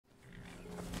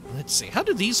Let's see. How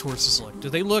do these horses look? Do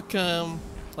they look,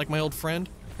 like my old friend?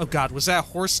 Oh god, was that a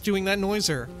horse doing that noise,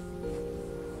 or...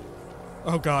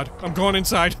 Oh god, I'm going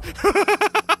inside.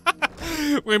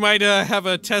 We might, have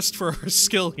a test for our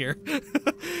skill here.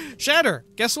 Shadr,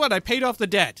 guess what? I paid off the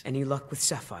debt. Any luck with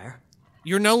Sapphire?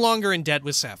 You're no longer in debt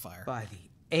with Sapphire. By the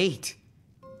 8.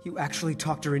 You actually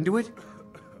talked her into it?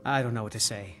 I don't know what to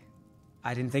say.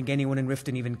 I didn't think anyone in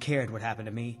Riften even cared what happened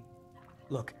to me.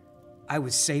 Look, I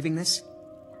was saving this,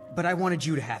 but I wanted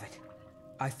you to have it.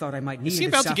 I thought I might need it. Is he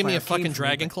about to give me a fucking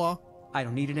dragon claw? I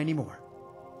don't need it anymore.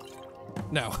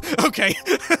 No. Okay.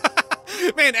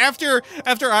 Man, after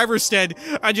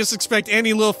Iverstead, I just expect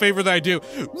any little favor that I do.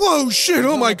 Whoa, shit,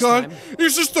 oh my god.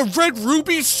 Is this the Red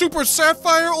Ruby Super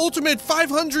Sapphire Ultimate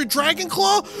 500 Dragon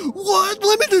Claw? What?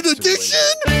 Limited edition?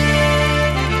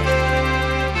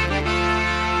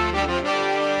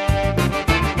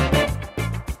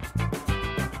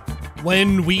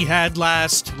 When we had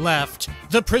last left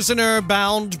the prisoner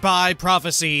bound by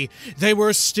prophecy, they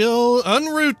were still en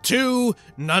route to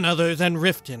none other than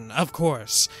Riften, of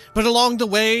course. But along the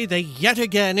way, they yet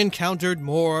again encountered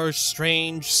more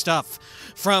strange stuff.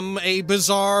 From a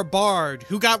bizarre bard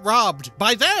who got robbed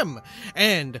by them,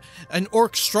 and an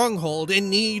orc stronghold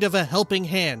in need of a helping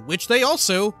hand, which they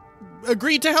also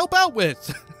agreed to help out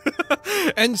with.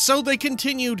 And so they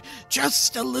continued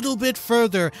just a little bit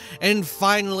further, and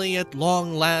finally at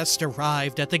long last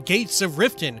arrived at the gates of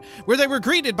Riften, where they were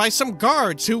greeted by some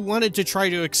guards who wanted to try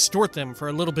to extort them for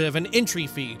a little bit of an entry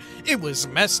fee. It was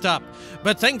messed up,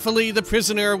 but thankfully the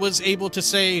prisoner was able to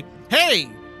say, "Hey,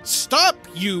 stop,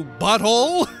 you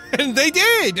butthole!" And they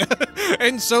did!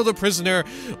 And so the prisoner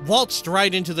waltzed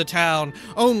right into the town,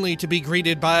 only to be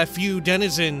greeted by a few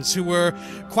denizens who were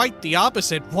quite the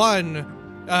opposite. One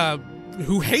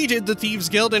who hated the Thieves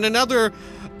Guild, and another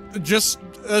just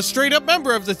a straight-up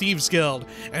member of the Thieves Guild.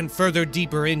 And further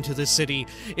deeper into the city,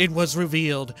 it was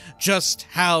revealed just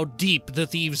how deep the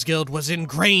Thieves Guild was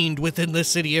ingrained within the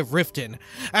city of Riften,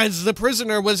 as the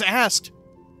prisoner was asked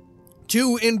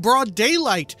to, in broad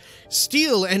daylight,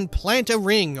 steal and plant a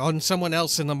ring on someone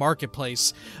else in the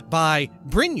marketplace by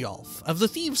Brynjolf of the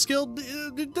Thieves Guild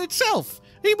itself.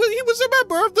 He was a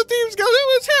member of the Thieves Guild. It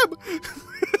was him.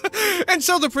 And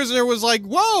so the prisoner was like,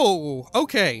 "Whoa,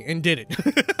 okay," and did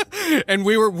it. And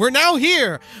we're now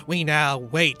here. We now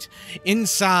wait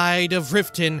inside of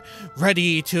Riften,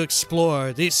 ready to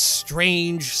explore this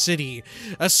strange city.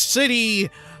 A city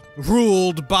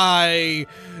ruled by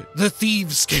the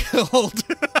Thieves Guild.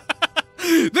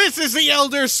 This is the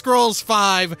Elder Scrolls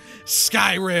V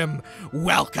Skyrim.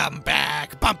 Welcome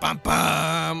back. Bum, bum,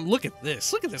 bum. Look at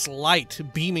this. Look at this light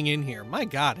beaming in here. My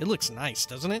god, it looks nice,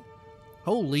 doesn't it?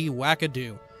 Holy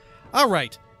wackadoo.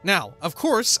 Alright, now, of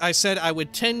course, I said I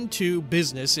would tend to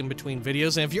business in between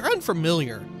videos, and if you're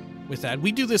unfamiliar with that,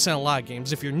 we do this in a lot of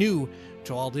games. If you're new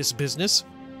to all this business,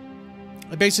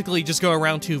 I basically just go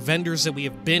around to vendors that we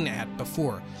have been at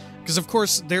before. Because, of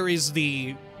course, there is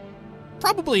the,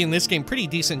 probably in this game, pretty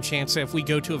decent chance that if we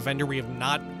go to a vendor we have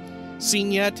not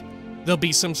seen yet, there'll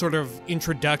be some sort of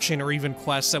introduction or even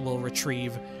quests that we'll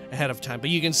retrieve ahead of time.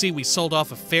 But you can see we sold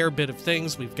off a fair bit of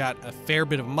things. We've got a fair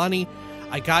bit of money.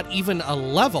 I got even a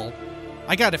level.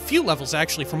 I got a few levels,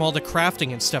 actually, from all the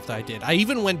crafting and stuff that I did. I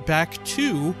even went back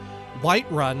to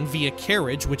Whiterun via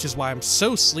carriage, which is why I'm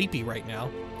so sleepy right now,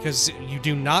 because you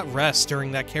do not rest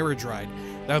during that carriage ride.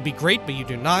 That would be great, but you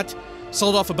do not.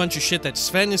 Sold off a bunch of shit that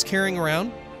Sven is carrying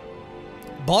around.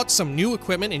 Bought some new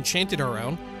equipment, enchanted our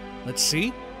own. Let's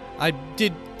see. I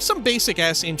did some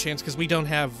basic-ass enchants, because we don't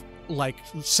have, like,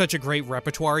 such a great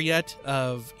repertoire yet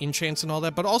of enchants and all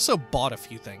that, but also bought a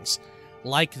few things.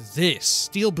 Like this,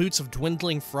 Steel Boots of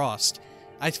Dwindling Frost.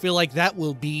 I feel like that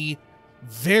will be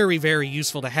very, very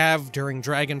useful to have during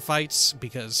dragon fights,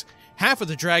 because half of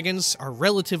the dragons are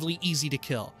relatively easy to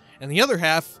kill, and the other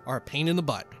half are a pain in the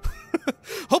butt.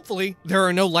 Hopefully, there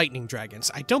are no lightning dragons.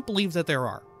 I don't believe that there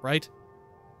are, right?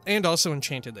 And also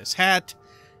enchanted this hat,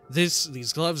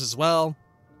 these gloves as well.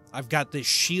 I've got this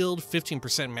shield, 15%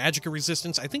 magicka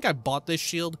resistance. I think I bought this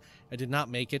shield. I did not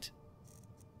make it.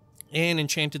 And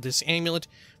enchanted this amulet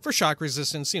for shock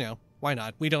resistance. You know, why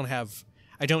not?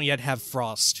 I don't yet have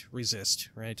frost resist,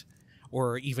 right?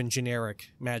 Or even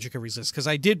generic magicka resist. Because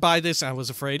I did buy this, and I was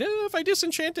afraid, if I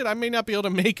disenchant it, I may not be able to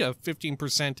make a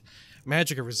 15%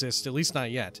 magicka resist, at least not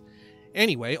yet.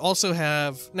 Anyway, also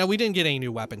have... Now, we didn't get any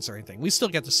new weapons or anything. We still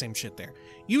get the same shit there.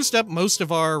 Used up most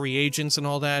of our reagents and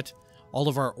all that. All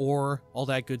of our ore, all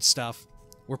that good stuff.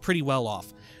 We're pretty well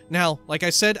off. Now, like I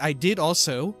said, I did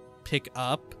also pick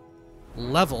up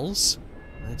levels.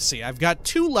 Let's see, I've got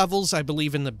 2 levels, I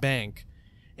believe, in the bank.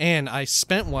 And I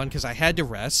spent one because I had to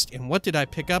rest. And what did I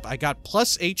pick up? I got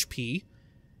plus HP.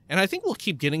 And I think we'll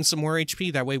keep getting some more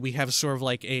HP. That way we have sort of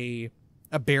like a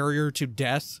barrier to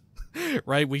death,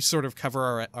 right? We sort of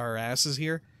cover our asses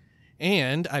here.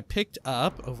 And I picked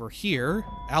up over here,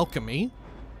 Alchemy.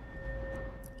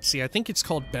 See, I think it's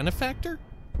called Benefactor?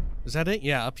 Is that it?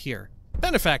 Yeah, up here.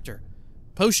 Benefactor.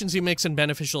 Potions you mix and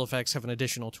beneficial effects have an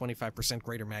additional 25%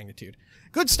 greater magnitude.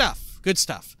 Good stuff. Good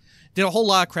stuff. Did a whole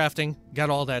lot of crafting. Got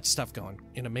all that stuff going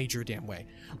in a major damn way.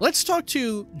 Let's talk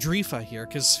to Drifa here,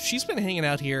 because she's been hanging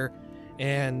out here,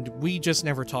 and we just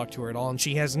never talked to her at all, and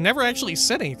she has never actually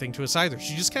said anything to us either.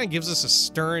 She just kind of gives us a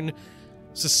stern,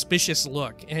 suspicious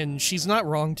look, and she's not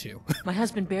wrong to. My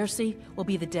husband Bercy will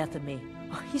be the death of me.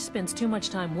 Oh, he spends too much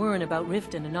time worrying about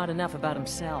Riften and not enough about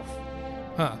himself.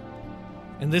 Huh.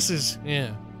 And this is,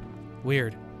 yeah,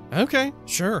 weird. Okay,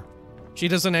 sure. She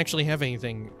doesn't actually have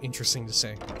anything interesting to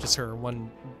say, just her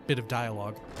one bit of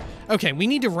dialogue. Okay, we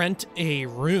need to rent a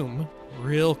room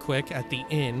real quick at the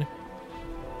inn.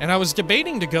 And I was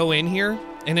debating to go in here,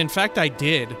 and in fact I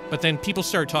did, but then people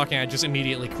started talking, I just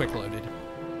immediately quick-loaded.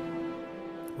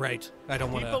 Right, I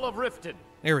don't want to... People of Riften,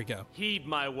 there we go. heed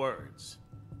my words.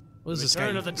 What is this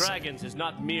Return guy of the even saying? Dragons is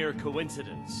not mere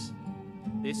coincidence.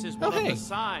 This is one of hey. the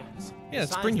signs. Yeah,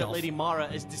 it's signs that Brynjolf. Lady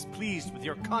Mara is displeased with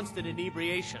your constant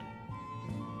inebriation.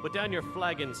 Put down your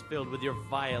flagons filled with your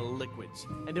vile liquids,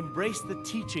 and embrace the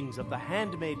teachings of the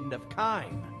Handmaiden of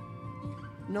Kine.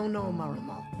 No,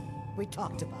 Marimo. We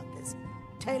talked about this.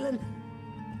 Talon?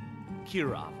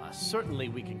 Kirava, certainly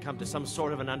we can come to some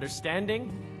sort of an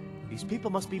understanding. These people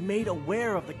must be made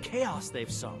aware of the chaos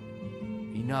they've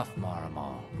sown. Enough,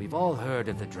 Marimo. We've all heard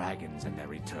of the dragons and their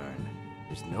return.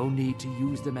 There's no need to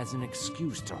use them as an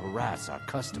excuse to harass our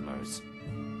customers.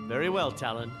 Very well,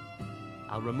 Talon.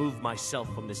 I'll remove myself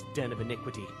from this den of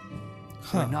iniquity.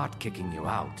 We're not kicking you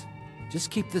out. Just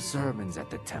keep the sermons at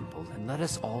the temple and let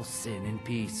us all sin in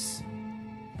peace.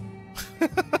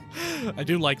 I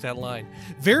do like that line.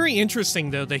 Very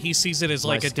interesting, though, that he sees it as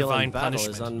like My a skill in divine battle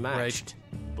punishment. is unmatched.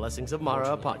 Blessings of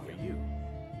Mara upon you.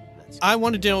 I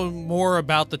wanted to know more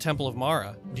about the Temple of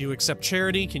Mara. Do you accept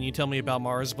charity? Can you tell me about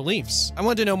Mara's beliefs? I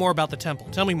want to know more about the temple.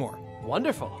 Tell me more.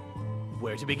 Wonderful.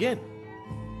 Where to begin?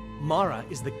 Mara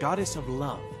is the goddess of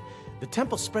love. The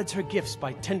temple spreads her gifts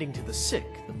by tending to the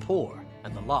sick, the poor,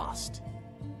 and the lost.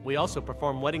 We also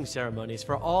perform wedding ceremonies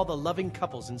for all the loving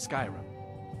couples in Skyrim.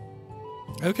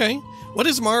 Okay. What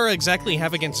does Mara exactly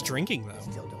have against drinking, though?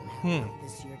 Still don't have enough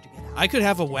this year to get out. I could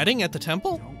have a wedding at the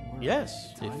temple?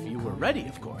 Yes, if you were ready,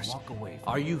 of course.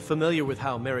 Are you familiar with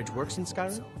how marriage works in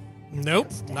Skyrim?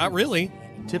 Nope, not really.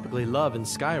 Typically, love in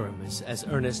Skyrim is as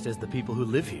earnest as the people who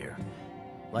live here.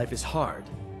 Life is hard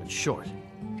and short,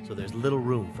 so there's little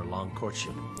room for long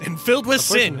courtship. And filled with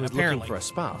A person sin, who's apparently. looking for a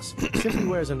spouse simply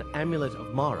wears an amulet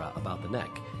of Mara about the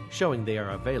neck, showing they are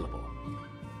available.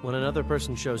 When another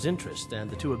person shows interest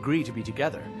and the two agree to be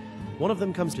together, one of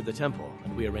them comes to the temple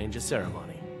and we arrange a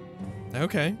ceremony.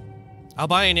 Okay. I'll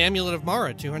buy an amulet of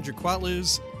Mara, 200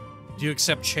 quatlus. Do you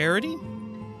accept charity?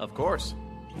 Of course.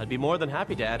 I'd be more than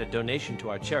happy to add a donation to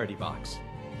our charity box.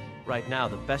 Right now,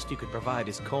 the best you could provide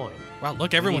is coin. Wow,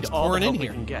 look, We everyone's need all the pouring in help we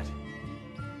here. can get.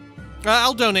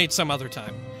 I'll donate some other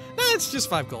time. It's just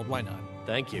 5 gold, why not?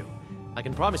 Thank you. I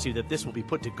can promise you that this will be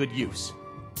put to good use.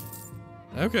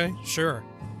 Okay, sure.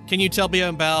 Can you tell me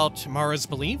about Mara's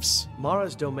beliefs?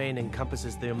 Mara's domain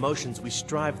encompasses the emotions we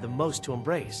strive the most to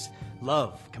embrace: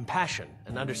 love, compassion,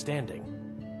 and understanding.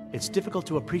 It's difficult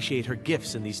to appreciate her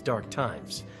gifts in these dark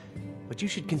times, but you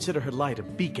should consider her light a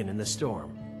beacon in the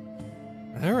storm.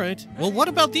 All right. Well, what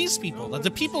about these people?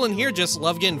 The people in here just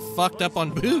love getting fucked up on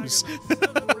booze.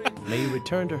 May you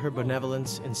return to her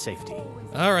benevolence in safety.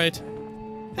 All right.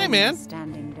 Hey, man.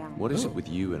 Standing down. What is it with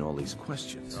you and all these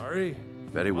questions? Sorry?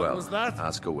 Very well. was that?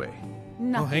 Ask away.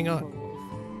 Nothing, hang on.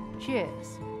 Wolf.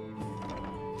 Cheers.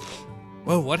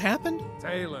 Whoa, what happened?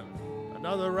 Talon,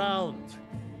 another round.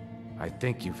 I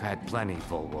think you've had plenty,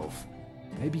 Full Wolf.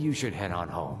 Maybe you should head on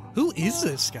home. Who is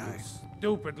this guy?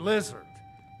 Stupid lizard.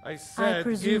 I said, I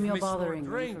presume give you're me some bothering me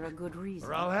drink, for a good reason.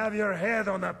 or I'll have your head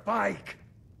on a pike.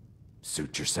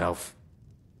 Suit yourself.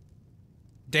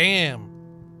 Damn.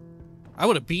 I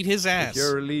would have beat his ass.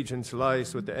 Your allegiance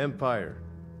lies with the Empire.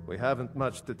 We haven't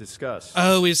much to discuss.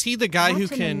 Oh, is he the guy What who in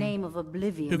the can... name of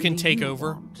oblivion who can do take you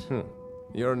over? want?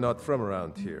 You're not from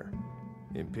around here.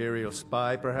 Imperial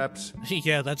spy, perhaps?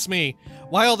 Yeah, that's me.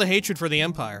 Why all the hatred for the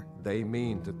Empire? They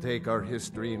mean to take our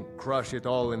history and crush it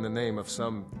all in the name of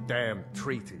some damn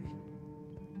treaty.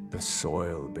 The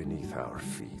soil beneath our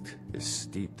feet is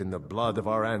steeped in the blood of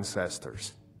our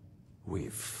ancestors.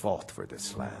 We've fought for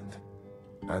this land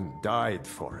and died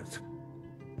for it.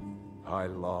 I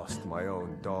lost my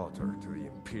own daughter to the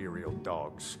Imperial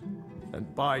dogs.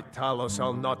 And by Talos,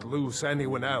 I'll not lose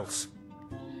anyone else.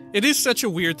 It is such a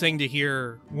weird thing to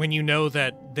hear when you know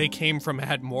that they came from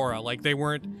Hadmora, like they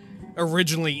weren't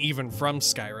originally even from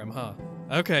Skyrim, huh?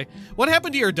 Okay. What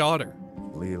happened to your daughter?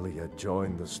 Lilia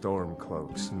joined the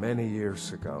Stormcloaks many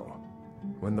years ago.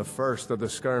 When the first of the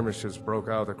skirmishes broke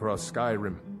out across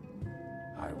Skyrim,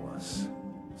 I was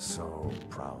so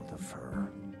proud of her.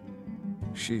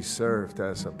 She served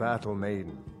as a battle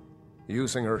maiden,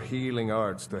 using her healing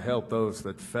arts to help those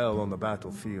that fell on the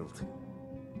battlefield.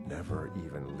 Never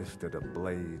even lifted a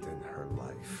blade in her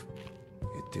life.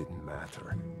 It didn't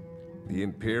matter. The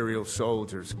Imperial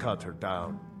soldiers cut her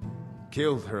down,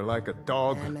 killed her like a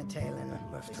dog, and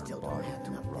left her body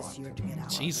to rot.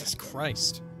 Jesus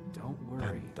Christ. Don't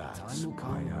worry. Time will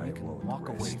come when you can walk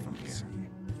away from here.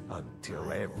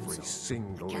 Until every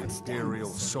single Imperial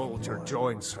soldier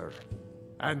joins her,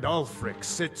 and Ulfric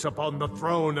sits upon the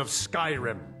throne of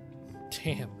Skyrim.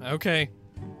 Damn, okay.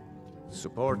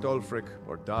 Support Ulfric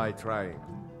or die trying.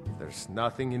 There's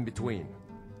nothing in between.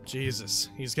 Jesus,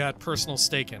 he's got personal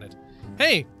stake in it.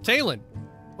 Hey, Talon,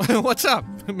 what's up?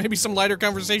 Maybe some lighter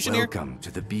conversation here? Welcome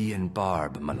to the Bee and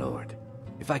Barb, my lord.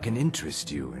 If I can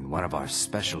interest you in one of our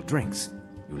special drinks,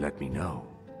 you let me know.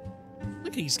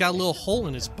 Look, he's got a little hole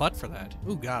in his butt for that.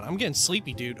 Oh god, I'm getting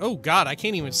sleepy, dude. Oh god, I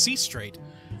can't even see straight.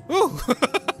 Ooh.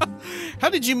 How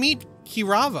did you meet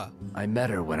Kirava? I met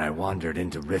her when I wandered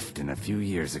into Riften a few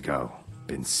years ago.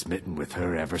 Been smitten with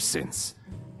her ever since.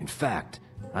 In fact,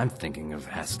 I'm thinking of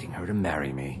asking her to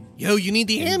marry me. Yo, you need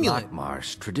the amulet. In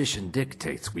Blackmarsh, tradition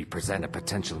dictates we present a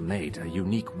potential mate a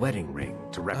unique wedding ring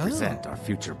to represent our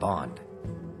future bond.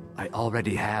 I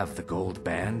already have the gold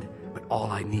band, but all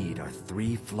I need are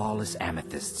 3 flawless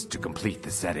amethysts to complete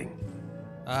the setting.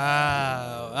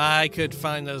 I could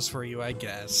find those for you, I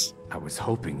guess. I was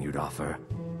hoping you'd offer.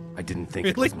 I didn't think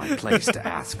Really? it was my place to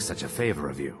ask such a favor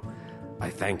of you. I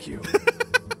thank you.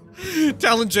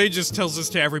 Talon J just tells this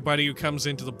to everybody who comes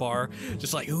into the bar,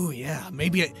 just like, ooh, yeah,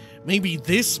 maybe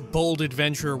this bold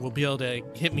adventurer will be able to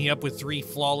hit me up with 3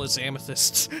 flawless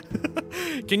amethysts.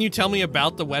 Can you tell me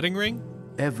about the wedding ring?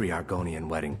 Every Argonian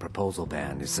wedding proposal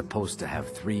band is supposed to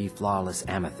have 3 flawless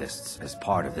amethysts as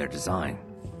part of their design.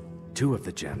 2 of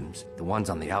the gems, the ones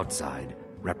on the outside,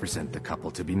 represent the couple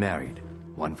to be married.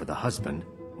 1 for the husband,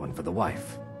 1 for the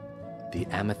wife. The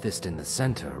amethyst in the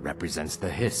center represents the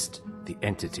Hist, the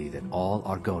entity that all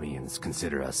Argonians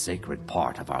consider a sacred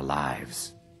part of our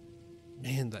lives.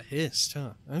 Man, the Hist,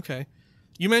 huh? Okay.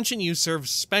 You mentioned you serve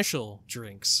special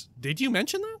drinks. Did you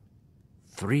mention that?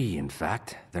 3, in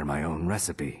fact. They're my own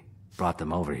recipe. Brought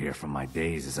them over here from my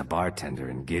days as a bartender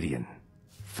in Gideon.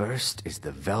 First is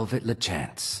the Velvet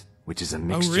Lechance, which is a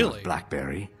mixture of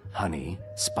blackberry, honey,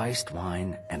 spiced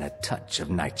wine, and a touch of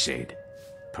nightshade.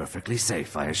 Perfectly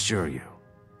safe, I assure you.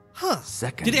 Huh.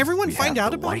 Second, did everyone we find have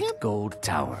out the about White him? Gold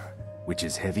Tower, which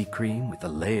is heavy cream with a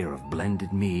layer of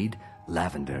blended mead,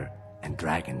 lavender, and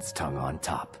dragon's tongue on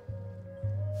top.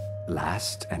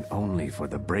 Last, and only for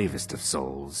the bravest of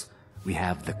souls, we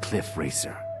have the Cliff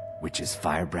Racer, which is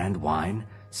firebrand wine,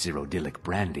 Cyrodiilic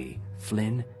brandy,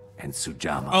 Flynn, and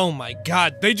Sujamma. Oh my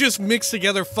god, they just mixed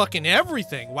together fucking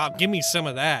everything. Wow, give me some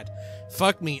of that.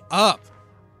 Fuck me up.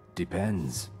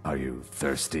 Depends. Are you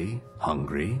thirsty?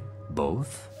 Hungry?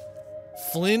 Both?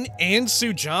 Flynn and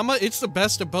Sujamma? It's the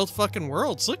best of both fucking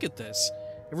worlds. Look at this.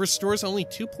 It restores only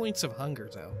 2 points of hunger,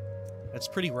 though. That's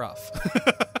pretty rough.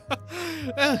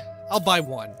 I'll buy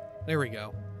 1. There we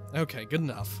go. Okay, good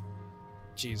enough.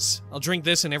 Jeez. I'll drink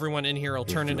this and everyone in here will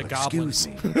turn into goblins.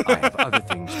 Excuse me, I have other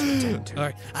things to attend to. All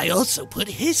right. I also put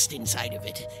Hist inside of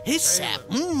it. Hist sap.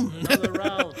 Another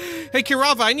round. Hey,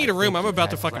 Kirava, I need a room. I'm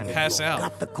about to fucking pass out.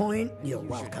 Got the coin? You're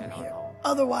welcome here.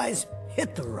 Otherwise,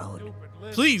 hit the road.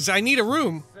 Please, I need a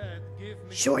room.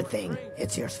 Sure thing.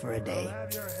 It's yours for a day.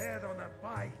 Have your head on a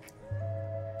bike.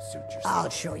 Suit yourself. I'll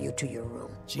show you to your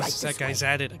room. Jesus, that guy's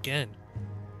at it again.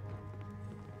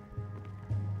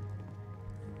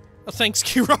 Oh, thanks,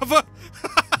 Kirava.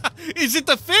 Is it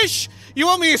the fish? You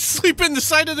want me to sleep in the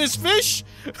side of this fish?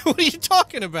 What are you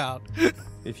talking about?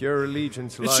 If your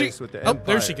allegiance lies with the Oh, Empire,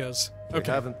 there she goes. we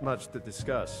Okay. haven't much to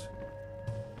discuss.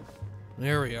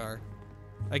 There we are.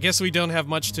 I guess we don't have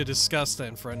much to discuss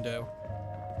then, friendo.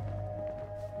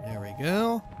 There we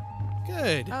go.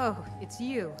 Good. Oh, it's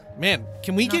you. Man,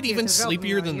 can we Not get here even to help me,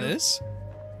 sleepier are than you? this?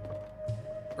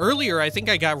 Earlier, I think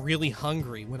I got really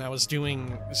hungry when I was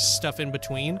doing stuff in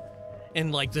between.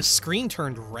 And, like, the screen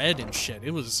turned red and shit.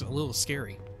 It was a little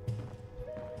scary.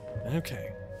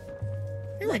 Okay.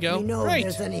 Here we go. Let me know Right.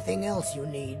 if there's anything else you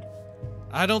need.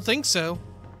 I don't think so.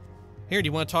 Here, do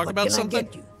you want to talk What about can something? I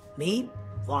get you? Mead?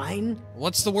 Wine?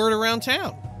 What's the word around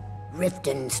town?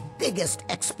 Riften's biggest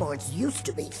exports used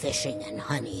to be fishing and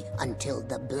honey until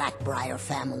the Blackbriar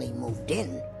family moved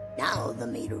in. Now the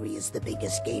meadery is the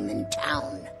biggest game in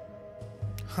town.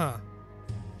 Huh.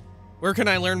 Where can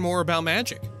I learn more about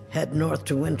magic? Head north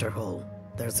to Winterhold.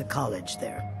 There's a college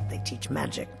there. They teach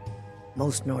magic.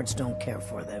 Most Nords don't care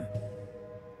for them.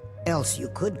 Else you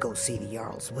could go see the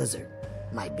Jarl's wizard.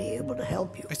 Might be able to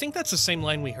help you. I think that's the same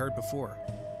line we heard before.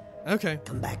 Okay.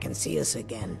 Come back and see us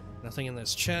again. Nothing in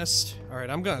this chest. Alright,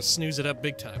 I'm gonna snooze it up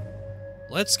big time.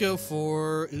 Let's go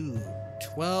for... Ooh,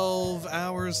 12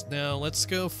 hours? No, let's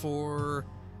go for...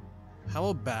 How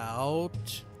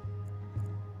about...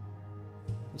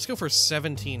 Let's go for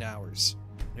 17 hours.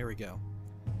 There we go.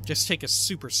 Just take a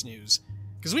super snooze.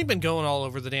 Because we've been going all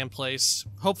over the damn place.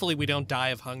 Hopefully we don't die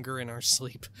of hunger in our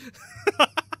sleep.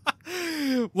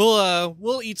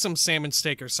 We'll eat some salmon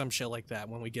steak or some shit like that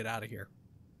when we get out of here.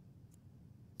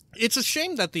 It's a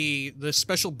shame that the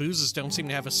special boozes don't seem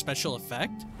to have a special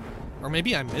effect. Or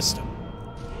maybe I missed them.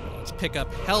 Let's pick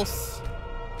up health.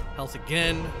 Health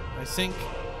again, I think.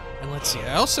 And let's see,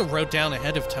 I also wrote down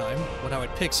ahead of time what I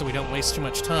would pick so we don't waste too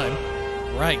much time.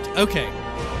 Right, okay.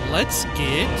 Let's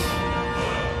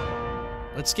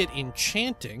get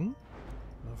enchanting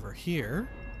over here.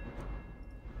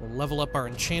 We'll level up our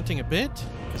enchanting a bit,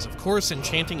 because of course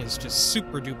enchanting is just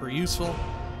super duper useful.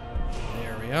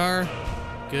 There we are.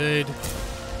 Good.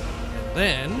 And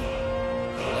then,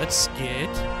 let's get...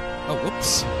 Oh,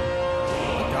 whoops.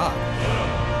 Oh,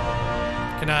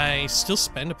 God. Can I still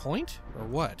spend a point? Or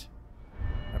what?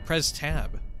 I press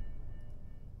tab. I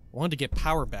wanted to get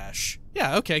Power Bash.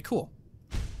 Yeah, okay, cool.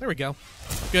 There we go.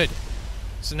 Good.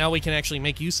 So now we can actually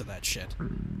make use of that shit.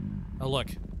 Oh, look.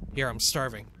 Here, I'm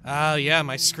starving. Ah, yeah,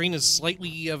 my screen is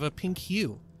slightly of a pink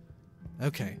hue.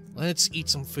 Okay, let's eat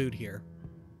some food here.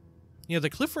 You know, the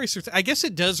Cliff Racer... I guess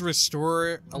it does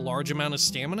restore a large amount of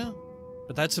stamina,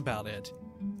 but that's about it.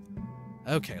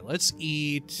 Okay, let's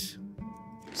eat...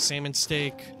 salmon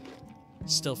steak.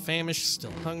 Still famished,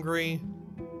 still hungry.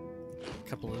 A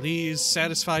couple of these.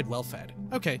 Satisfied, well-fed.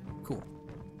 Okay, cool.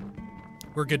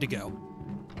 We're good to go.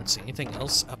 Let's see, anything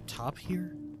else up top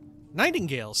here?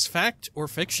 Nightingales, fact or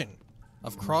fiction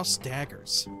of crossed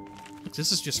daggers. Look,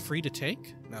 this is just free to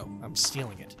take? No, I'm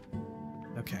stealing it.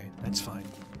 Okay, that's fine.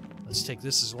 Let's take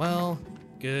this as well.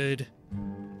 Good.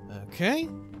 Okay.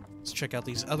 Let's check out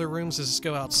these other rooms. Does this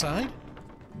go outside?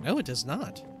 No, it does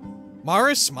not.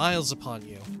 Mara smiles upon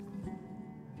you.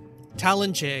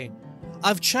 Talon J,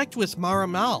 I've checked with Mara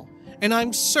Mal, and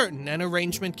I'm certain an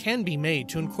arrangement can be made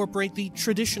to incorporate the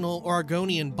traditional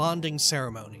Argonian bonding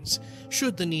ceremonies,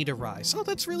 should the need arise. Oh,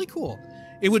 that's really cool.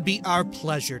 It would be our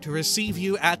pleasure to receive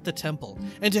you at the temple,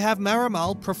 and to have Mara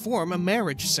Mal perform a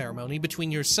marriage ceremony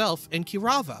between yourself and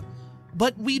Kirava.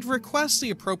 But we'd request the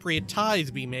appropriate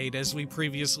tithe be made as we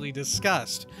previously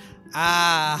discussed.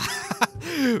 Ah,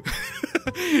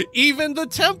 even the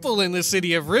temple in the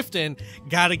city of Riften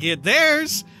gotta get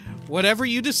theirs. Whatever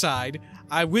you decide,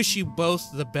 I wish you both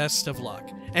the best of luck,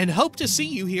 and hope to see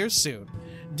you here soon.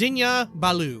 Dinya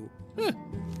Balu. Huh.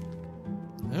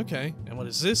 Okay, and what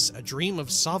is this? A dream of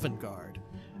Sovngarde.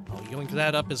 I'll yoink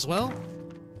that up as well.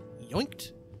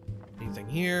 Yoinked. Anything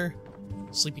here?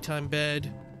 Sleepy time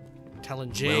bed.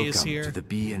 Talon J is here. Welcome to the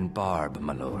Bee and Barb,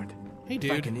 my lord. Hey,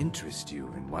 dude. If I can interest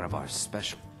you in one of our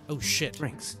special... Oh, shit.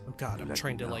 drinks. Oh, God, I'm let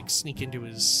trying me to, know. like, sneak into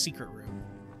his secret room.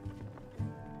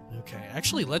 Okay,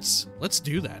 actually, let's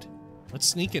do that. Let's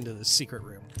sneak into this secret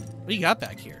room. What do you got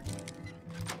back here?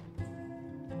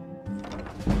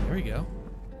 There we go.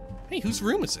 Hey, whose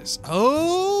room is this?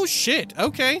 Oh, shit.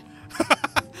 Okay.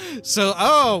 So,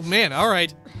 oh, man. All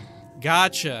right.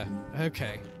 Gotcha.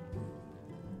 Okay.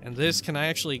 And this, can I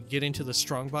actually get into the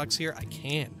strongbox here? I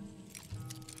can.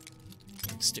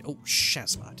 Oh,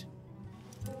 Shazmat.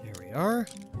 There we are.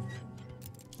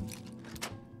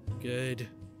 Good.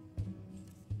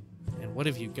 And what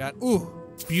have you got? Ooh,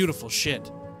 beautiful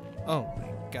shit. Oh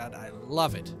my god, I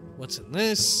love it. What's in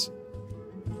this?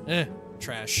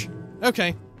 Trash.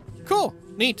 Okay, cool,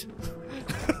 neat.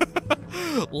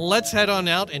 Let's head on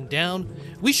out and down.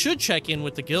 We should check in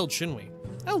with the guild, shouldn't we?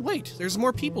 Oh wait, there's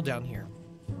more people down here.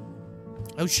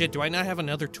 Oh shit, do I not have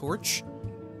another torch?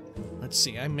 Let's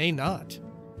see, I may not.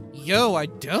 Yo, I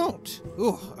don't.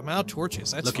 Ooh, I'm out of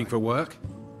torches, that's Looking fine. for work?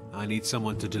 I need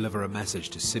someone to deliver a message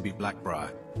to Sibby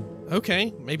Blackbriar.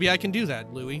 Okay, maybe I can do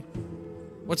that, Louis.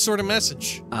 What sort of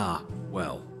message? Ah,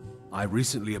 well, I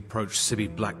recently approached Sibby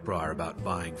Blackbriar about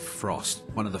buying Frost,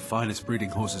 one of the finest breeding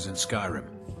horses in Skyrim.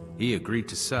 He agreed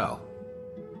to sell.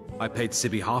 I paid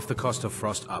Sibby half the cost of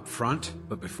Frost up front,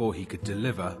 but before he could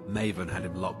deliver, Maven had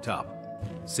him locked up.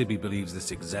 Sibby believes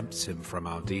this exempts him from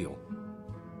our deal.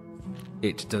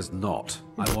 It does not.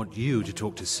 I want you to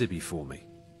talk to Sibby for me.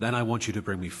 Then I want you to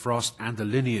bring me Frost and the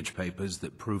lineage papers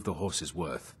that prove the horse's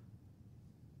worth.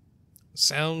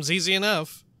 Sounds easy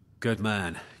enough. Good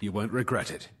man. You won't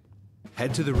regret it.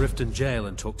 Head to the Riften jail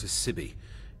and talk to Sibby.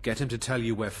 Get him to tell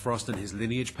you where Frost and his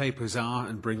lineage papers are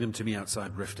and bring them to me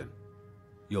outside Riften.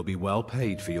 You'll be well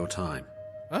paid for your time.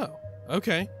 Oh,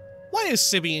 okay. Why is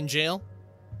Sibby in jail?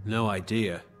 No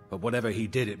idea, but whatever he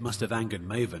did, it must have angered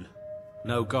Maven.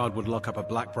 No guard would lock up a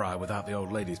Blackbriar without the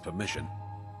old lady's permission.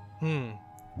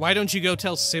 Why don't you go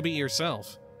tell Sibby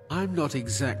yourself? I'm not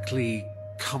exactly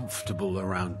comfortable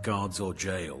around guards or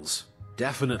jails.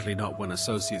 Definitely not when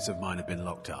associates of mine have been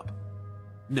locked up.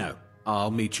 No,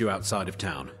 I'll meet you outside of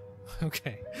town.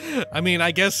 Okay. I mean,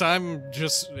 I guess I'm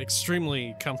just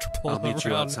extremely comfortable I'll meet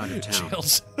you around outside of town.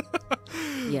 jails.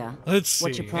 Yeah. Let's see.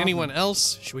 What's your problem? Anyone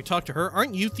else? Should we talk to her?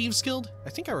 Aren't you Thieves Guild? I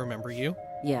think I remember you.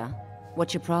 Yeah.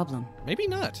 What's your problem? Maybe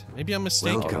not. Maybe I'm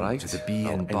mistaken. Welcome to the Bee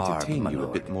and Barb, entertain my you a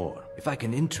lord. bit more. If I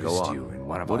can interest you in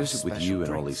one of What our is it with special you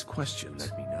and all drinks, these questions?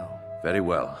 let me know. Very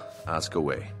well. Ask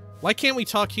away. Why can't we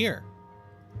talk here?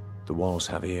 The walls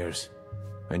have ears,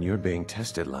 and you're being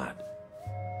tested, lad.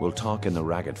 We'll talk in the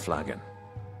Ragged Flagon.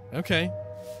 Okay.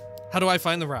 How do I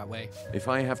find the Ratway? If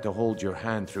I have to hold your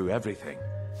hand through everything,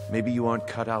 maybe you aren't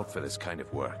cut out for this kind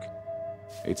of work.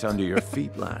 It's under your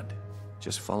feet, lad.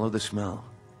 Just follow the smell.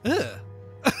 Ugh.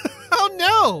 Oh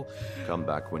no! Come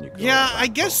back when you go. Yeah, I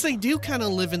guess they do kind of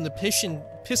live in the piss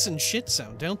and shit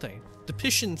zone, don't they? The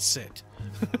piss and sit.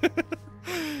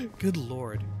 Good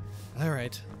lord.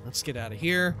 Alright, let's get out of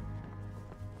here.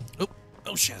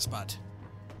 Oh, Shazbot.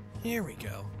 Here we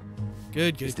go.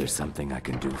 Good. Is there something I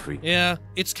can do for you? Yeah,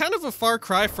 it's kind of a far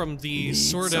cry from the Need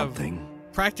sort something?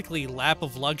 of practically lap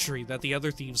of luxury that the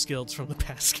other Thieves Guilds from the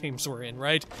past games were in,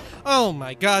 right? Oh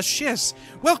my gosh, yes.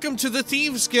 Welcome to the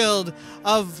Thieves Guild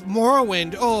of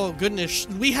Morrowind. Oh goodness,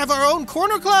 we have our own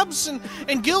corner clubs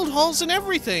and guild halls and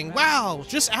everything. Wow,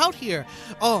 just out here.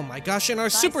 Oh my gosh, and our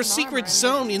super secret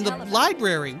zone in the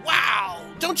library. Wow,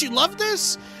 don't you love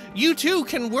this? You too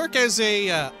can work as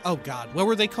a, oh god, what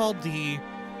were they called?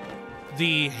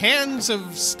 The Hands of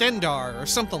Stendar or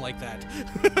something like that.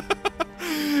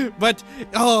 But,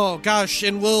 oh gosh,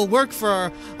 and we'll work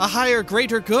for a higher,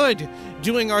 greater good,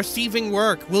 doing our thieving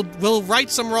work. We'll right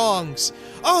some wrongs.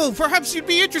 Oh, perhaps you'd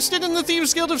be interested in the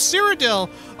Thieves Guild of Cyrodiil.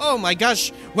 Oh my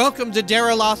gosh, welcome to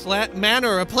Daraloth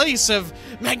Manor, a place of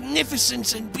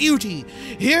magnificence and beauty.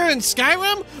 Here in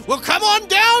Skyrim, well, come on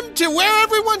down to where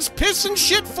everyone's piss and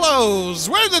shit flows.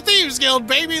 We're the Thieves Guild,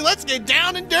 baby. Let's get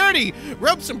down and dirty.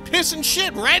 Rub some piss and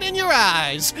shit right in your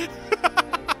eyes.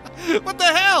 What the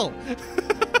hell?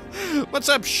 What's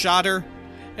up, Shadr?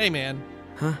 Hey, man.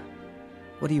 Huh?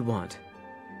 What do you want?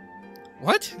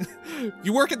 What?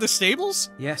 You work at the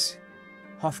stables? Yes.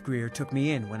 Hofgrir took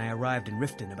me in when I arrived in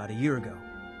Riften about a year ago.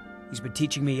 He's been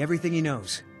teaching me everything he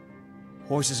knows.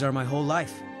 Horses are my whole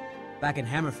life. Back in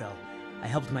Hammerfell, I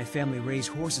helped my family raise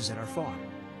horses at our farm.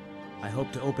 I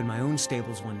hope to open my own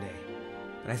stables one day,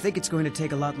 but I think it's going to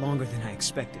take a lot longer than I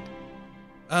expected.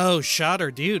 Oh,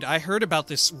 Shadr, dude, I heard about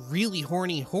this really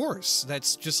horny horse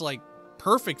that's just, like,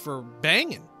 perfect for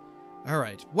banging.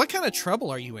 Alright, what kind of trouble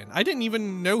are you in? I didn't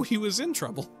even know he was in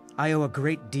trouble. I owe a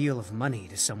great deal of money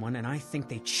to someone, and I think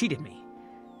they cheated me.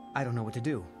 I don't know what to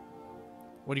do.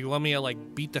 What, do you want me to,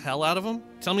 like, beat the hell out of him?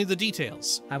 Tell me the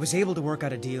details. I was able to work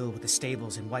out a deal with the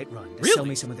stables in Whiterun to Really? sell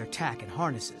me some of their tack and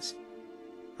harnesses.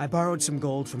 I borrowed some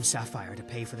gold from Sapphire to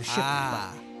pay for the shipment,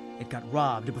 but it got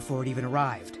robbed before it even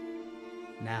arrived.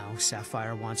 Now,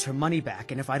 Sapphire wants her money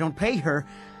back, and if I don't pay her,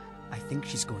 I think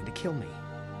she's going to kill me.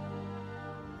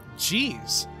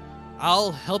 Jeez.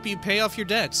 I'll help you pay off your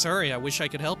debt. Sorry, I wish I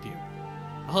could help you.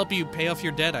 I'll help you pay off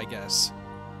your debt, I guess.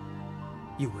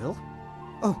 You will?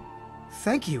 Oh,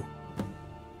 thank you.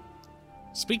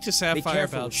 Speak to Be Sapphire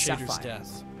careful about with Shadr's Sapphire.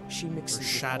 death. She mixes with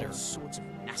Shadr. all sorts of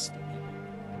nasty.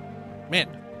 Man,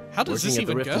 how does Working this at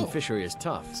the even Riften go? fishery is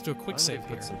tough. Let's do a quick I'm save gonna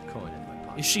here. put some coin in my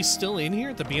pocket. Is she still in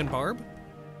here, the Bee and Barb?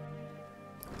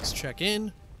 Let's check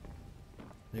in.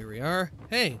 There we are.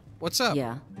 Hey, what's up?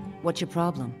 Yeah. What's your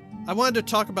problem? I wanted to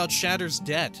talk about Shadr's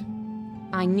debt.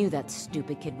 I knew that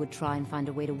stupid kid would try and find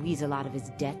a way to weasel out of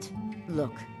his debt.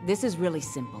 Look, this is really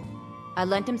simple. I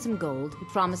lent him some gold, he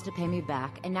promised to pay me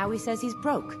back, and now he says he's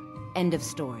broke. End of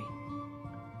story.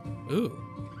 Ooh.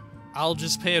 I'll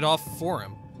just pay it off for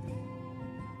him.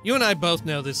 You and I both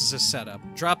know this is a setup.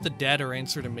 Drop the debt or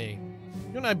answer to me.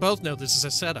 You and I both know this is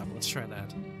a setup. Let's try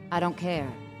that. I don't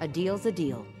care. A deal's a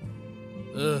deal.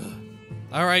 Ugh.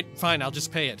 Alright, fine, I'll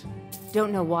just pay it.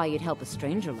 Don't know why you'd help a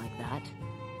stranger like that.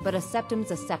 But a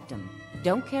septum's a septum.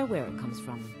 Don't care where it comes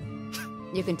from.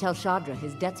 You can tell Shadr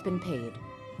his debt's been paid.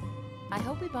 I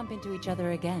hope we bump into each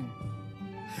other again.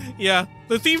 Yeah,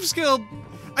 the Thieves Guild,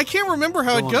 I can't remember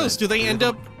how Go it on, goes. then. Do they end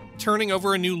Deliver- up turning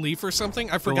over a new leaf or something?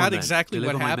 I forgot then. exactly what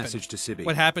Deliver my happened. message to Sibby.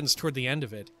 What happens toward the end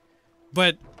of it.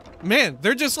 But, man,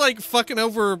 they're just like fucking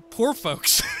over poor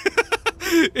folks.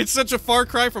 It's such a far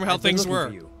cry from how I've been things looking were.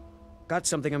 for you. Got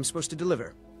something I'm supposed to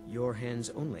deliver. Your hands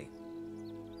only.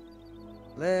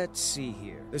 Let's see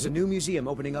here. There's a new museum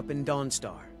opening up in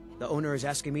Dawnstar. The owner is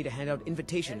asking me to hand out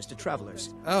invitations to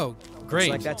travelers. Oh, great.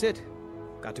 Looks like that's it.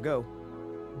 Got to go.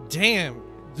 Damn,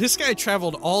 this guy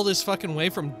traveled all this fucking way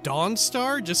from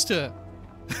Dawnstar just to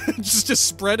just to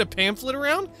spread a pamphlet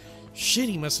around? Shit,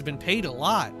 he must have been paid a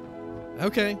lot.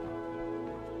 Okay.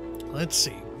 Let's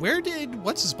see. Where did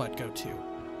what's-his-butt go to?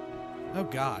 Oh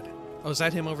god. Oh, is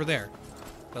that him over there?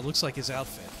 That looks like his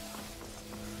outfit.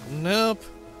 Nope.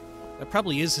 That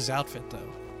probably is his outfit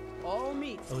though. All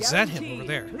meats Oh, is that him over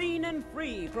there? Clean and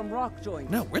free from rock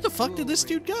joints. No, where the fuck did this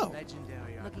dude go?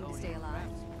 Looking to stay alive.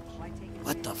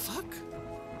 What the fuck?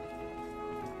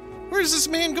 Where's this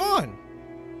man gone?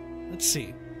 Let's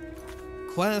see.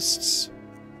 Quests.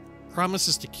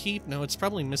 Promises to keep. No, it's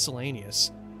probably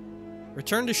miscellaneous.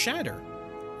 Return to Shadr.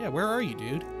 Yeah, where are you,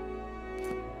 dude?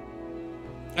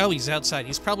 Oh, he's outside.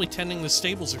 He's probably tending the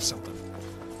stables or something.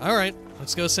 Alright,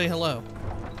 let's go say hello.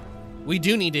 We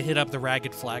do need to hit up the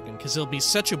Ragged Flagon, because it'll be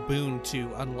such a boon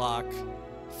to unlock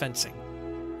fencing.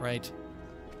 Right?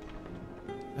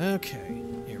 Okay,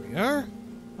 here we are.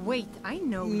 Wait, I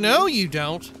know you. No, you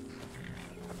don't.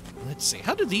 Let's see.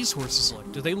 How do these horses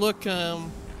look? Do they look,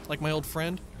 like my old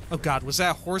friend? Oh god, was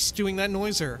that horse doing that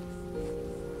noise, or...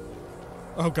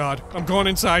 Oh god, I'm going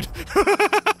inside.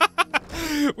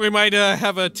 We might,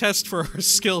 have a test for our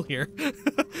skill here.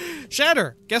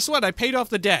 Shadr, guess what? I paid off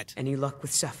the debt. Any luck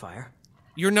with Sapphire?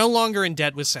 You're no longer in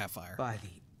debt with Sapphire. By the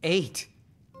 8.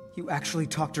 You actually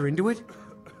talked her into it?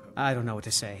 I don't know what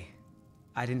to say.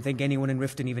 I didn't think anyone in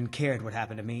Riften even cared what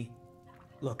happened to me.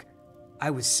 Look,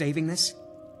 I was saving this,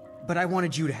 but I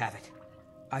wanted you to have it.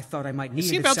 I thought I might need it.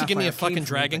 Is he if about to give me a Sapphire came fucking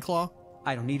for me, dragon but claw?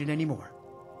 I don't need it anymore.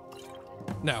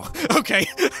 No. Okay.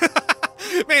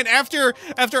 Man, after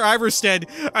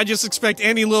Iverstead, I just expect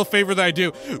any little favor that I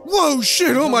do. Whoa,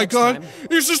 shit, oh my god.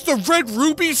 Is this the Red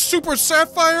Ruby Super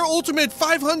Sapphire Ultimate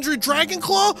 500 Dragon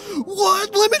Claw?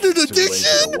 What? Limited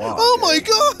edition? Oh my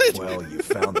god. Well, you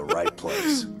found the right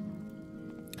place.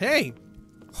 Hey,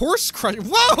 Horse-Crusher.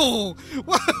 Whoa!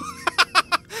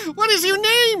 Whoa. What is your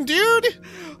name, dude?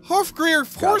 Hofgrir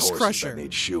Horse-Crusher. That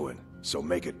need shoeing, so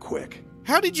make it quick.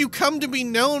 How did you come to be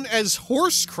known as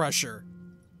Horse-Crusher?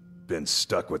 Been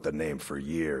stuck with the name for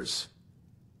years.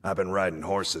 I've been riding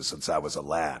horses since I was a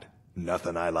lad.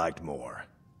 Nothing I liked more.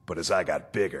 But as I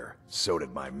got bigger, so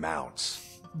did my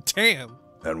mounts. Damn.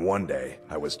 And one day,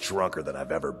 I was drunker than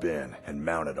I've ever been and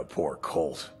mounted a poor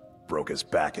colt. Broke his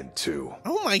back in two.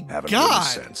 Oh my Haven't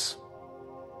god. ridden since.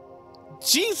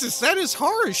 Jesus, that is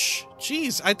harsh.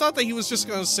 Jeez, I thought that he was just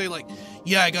gonna say like,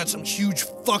 yeah, I got some huge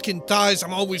fucking thighs.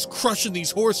 I'm always crushing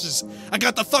these horses. I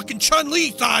got the fucking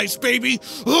Chun-Li thighs, baby.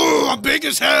 Oh, I'm big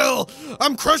as hell.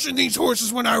 I'm crushing these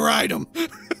horses when I ride them.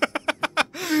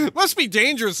 Must be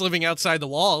dangerous living outside the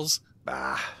walls.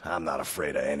 Ah, I'm not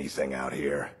afraid of anything out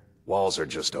here. Walls are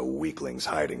just a weakling's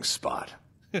hiding spot.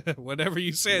 Whatever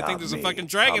you say, I Not think there's me. a fucking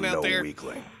dragon I'm out no there.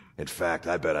 Weakling. In fact,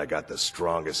 I bet I got the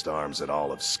strongest arms in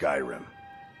all of Skyrim.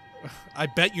 I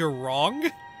bet you're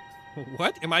wrong?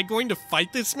 What? Am I going to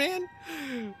fight this man?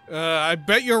 I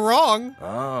bet you're wrong.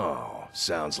 Oh,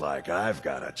 sounds like I've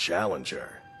got a challenger.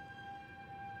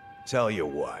 Tell you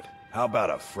what, how about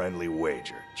a friendly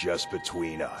wager just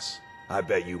between us? I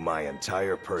bet you my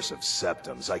entire purse of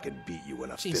septums I could beat you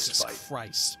in a Jesus fistfight.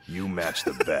 Christ. You match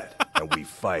the bet, and we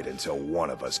fight until one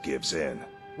of us gives in.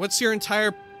 What's your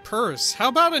entire purse? How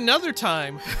about another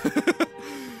time?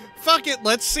 Fuck it,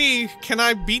 let's see. Can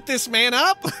I beat this man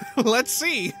up? Let's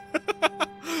see.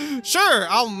 Sure,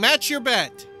 I'll match your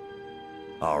bet.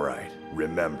 Alright,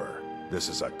 remember, this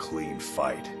is a clean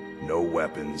fight. No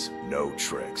weapons, no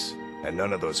tricks. And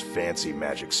none of those fancy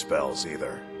magic spells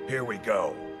either. Here we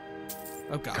go.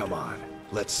 Oh god. Come on,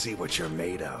 let's see what you're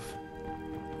made of.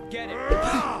 Get it!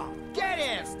 Get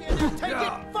him! Stand there, take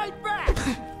it! Fight back!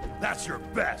 That's your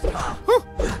best, huh?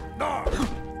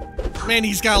 Man,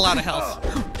 he's got a lot of health.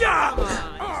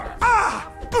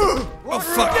 Oh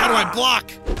fuck, how do I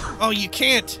block? Oh, you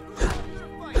can't.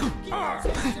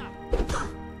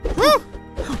 Woo!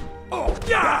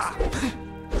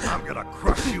 I'm gonna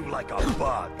crush you like a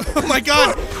bug. Oh my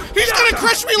god! He's gonna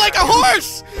crush me like a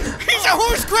horse! He's a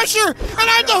horse crusher! And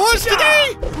I'm the horse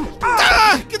today!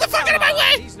 Ah! Get the fuck out of my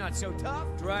way! He's not so tough.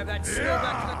 Drive that shield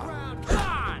back to the ground.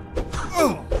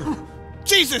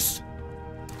 Jesus!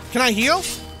 Can I heal?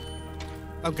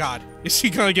 Oh god. Is he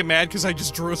gonna get mad because I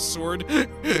just drew a sword?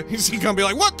 Is he gonna be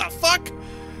like, what the fuck?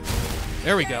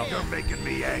 There we go. You're making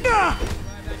me angry.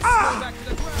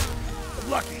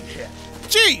 Lucky hit.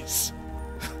 Jeez!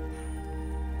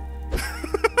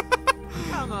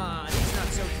 Come on, he's not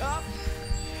so tough.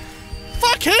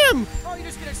 Fuck him! Oh, you're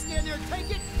just gonna stand there and take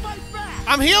it? Fight back!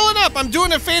 I'm healing up. I'm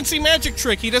doing a fancy magic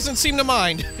trick. He doesn't seem to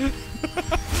mind.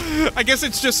 I guess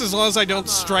it's just as long as I don't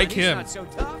strike him. Not so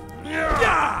tough.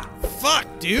 Yeah. Fuck,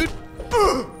 dude.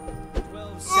 12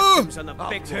 symptoms on the I'll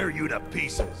big tear you to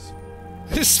pieces.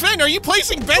 Sven, are you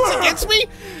placing bets against me?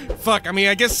 Fuck, I mean,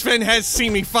 I guess Sven has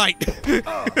seen me fight. Let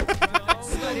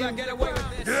him get away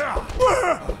with this.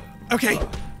 Yeah. Okay.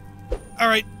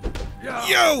 Alright. Yeah.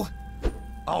 Yo!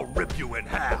 I'll rip you in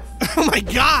half. Oh my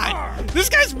god! This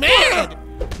guy's mad!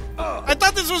 I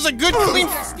thought this was a good, clean,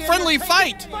 friendly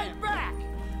fight. Fight back!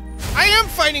 I am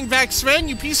fighting back, Sven,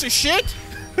 you piece of shit!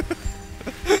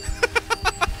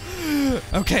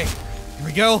 Okay, here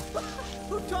we go.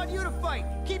 Who taught you to fight?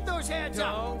 Keep those hands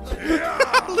up!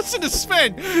 Listen to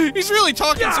Sven! He's really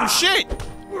talking some shit!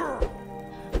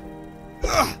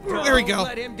 There we go.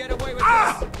 Let him get away with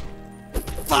this.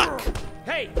 Fuck!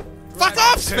 Hey! Fuck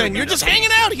off, Sven! You're just hanging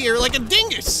out here like a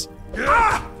dingus!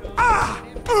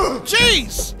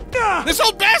 Jeez! This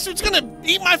old bastard's gonna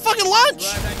eat my fucking lunch!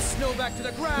 Drive that snow back to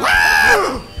the ground!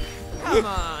 Come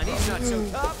on, he's not so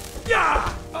tough.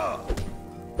 Yeah. Oh,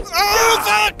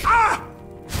 fuck!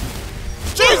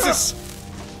 Jesus!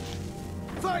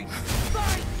 Fight!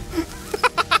 Fight!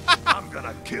 I'm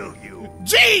gonna kill you.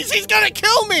 Jeez, he's gonna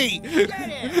kill me! Get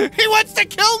him! He wants to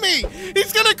kill me!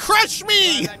 He's gonna crush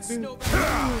me! That snow back to the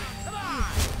ground. Come on!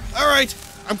 Alright,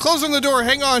 I'm closing the door,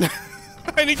 hang on.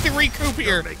 I need to recoup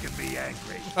here. You're making me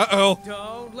angry. Uh-oh.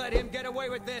 Don't let him get away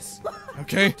with this.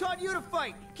 Okay. Who taught you to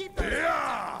fight? Keep those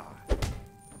Yeah.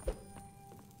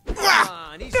 Come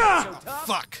on, he's not so tough.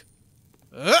 Fuck.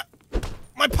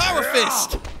 My power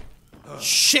fist!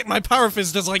 Shit, my power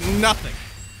fist does like nothing.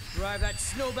 Drive that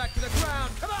snow back to the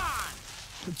ground. Come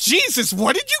on! Jesus,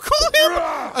 what did you call him?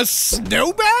 A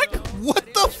snowback?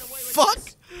 What the fuck?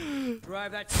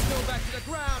 Drive that snow back to the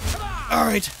ground. Come on!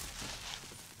 Alright.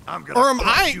 I'm gonna Or am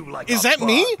crush I? you like Is a that bug.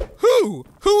 me? Who?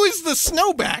 Who is the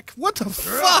snowback? What the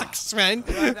fuck, Sven?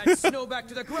 Drive that snow back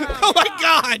to the ground. Oh my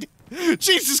god!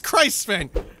 Jesus Christ, Sven!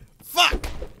 Fuck!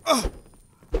 Who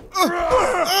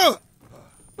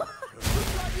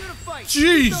taught you to fight? Keep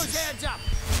Jesus. those hands up.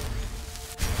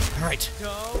 Alright,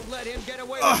 Don't let him get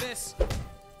away with this.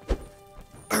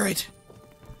 alright.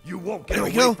 You won't get There we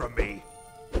away go. from me.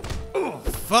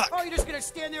 Fuck. Oh, you're just gonna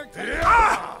stand there and take it?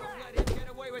 Ah! Don't let him get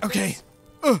away with Okay.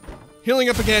 this. Healing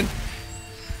up again.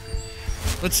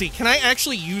 Let's see, can I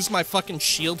actually use my fucking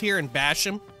shield here and bash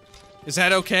him? Is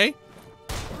that okay?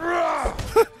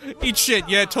 Eat shit,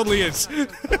 yeah, it totally is.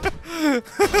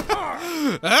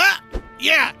 Ah!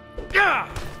 Yeah! Yeah.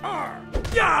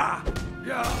 Yeah.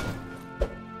 Yeah.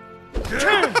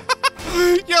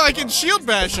 Yeah, I can shield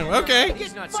bash him, okay.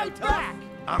 He's not so tough.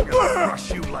 I'm gonna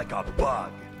crush you like a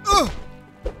bug.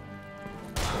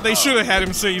 They should have had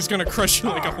him say he's gonna crush you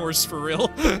like a horse for real.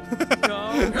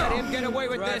 Don't let him get away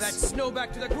with this. Drive that snow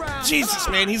back to the ground. Jesus,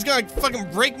 man, he's gonna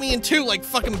fucking break me in two like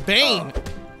fucking Bane.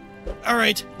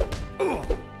 Alright.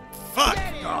 Fuck.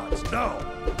 Gods, no.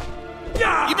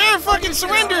 You better fucking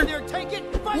surrender! There, take it.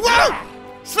 Fight Whoa! back.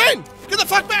 Sven! Get the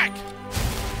fuck back!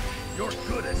 You're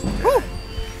good as dead.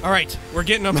 Alright, we're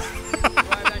getting him. Drive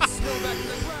that snow back to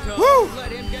the ground. Woo! Don't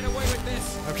let him get away with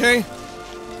this. Okay.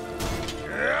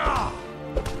 Yeah.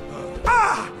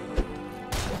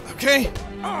 Okay. Take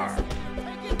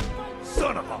it. Fight.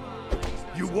 Son of a.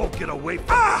 You won't get away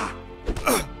from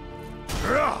me.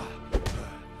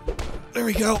 There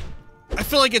we go. I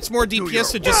feel like it's more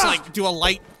DPS to just like do a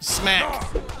light smack.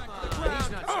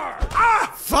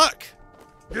 Fuck!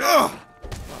 Ugh.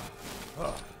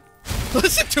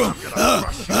 Listen to him!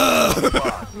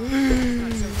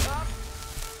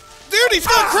 Dude, he's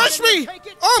gonna crush me!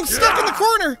 Oh, I'm stuck in the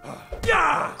corner!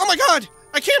 Oh my god!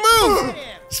 I can't move!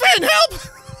 Sven, help!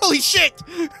 Holy shit!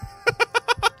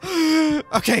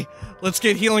 Okay, let's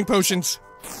get healing potions.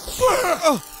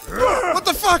 Oh, what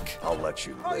the fuck? I'll let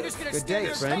you Oh, you're live. just gonna Good stand day,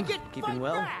 there and friend. take it. Keeping Fight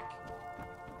well? back.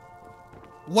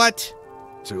 What?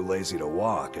 Too lazy to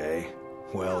walk, eh?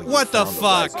 Well, you What the found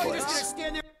fuck? right Oh, you're just gonna place.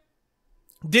 stand there.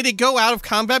 Did it go out of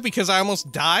combat because I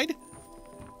almost died?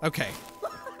 Okay,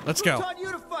 let's go. Who taught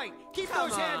you to fight? Keep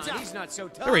those hands up. He's not so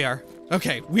tough. There we are.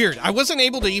 Okay, weird. I wasn't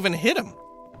able to even hit him.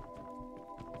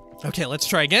 Okay, let's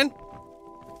try again.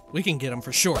 We can get him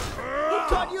for sure. Who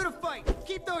taught you to fight?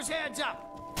 Keep those hands up.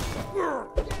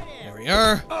 Get There him. we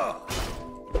are.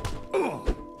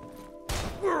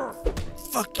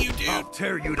 Fuck you, dude. I'll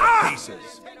tear you to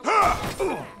pieces.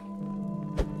 Oh,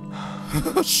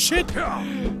 shit. There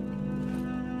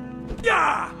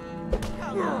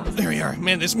we are.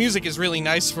 Man, this music is really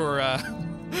nice for,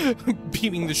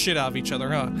 beating the shit out of each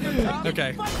other, huh?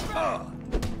 Okay.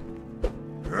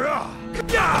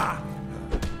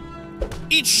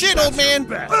 Eat shit, old man!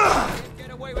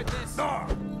 Get away with this. Drive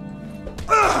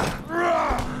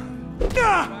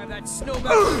that Shnub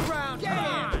out of the ground. Get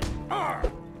on.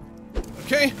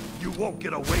 Okay. You won't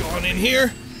get away on in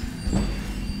here.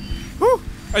 Whew.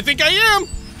 I think I am!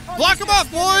 Block him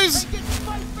off, boys!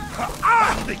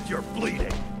 I think you're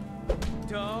bleeding.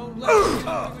 Don't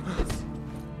let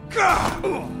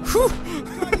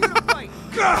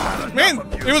Man,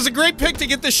 it was a great pick to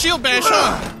get the shield bash,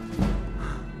 huh?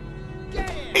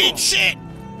 Eat shit!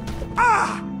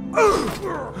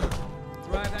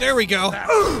 There we go.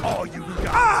 All you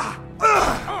got.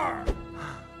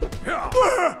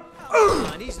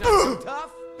 He's not so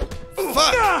tough.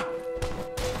 Fuck!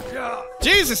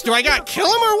 Jesus, do I gotta kill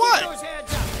him or what?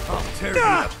 I'll tear you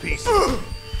to pieces.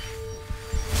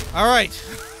 Alright.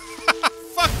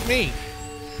 Fuck me.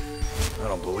 I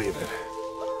don't believe it.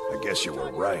 I guess you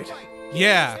were right.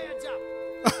 Yeah.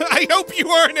 I hope you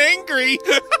aren't angry.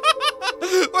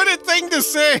 What a thing to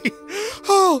say.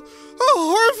 Oh,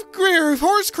 Hofgrir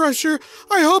Horse-Crusher,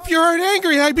 I hope you aren't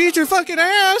angry I beat your fucking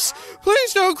ass.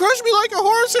 Please don't crush me like a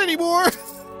horse anymore.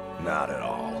 Not at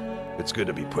all. It's good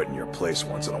to be put in your place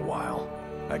once in a while.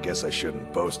 I guess I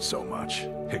shouldn't boast so much.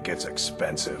 It gets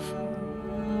expensive.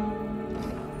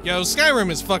 Yo,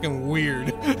 Skyrim is fucking weird.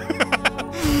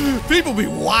 People be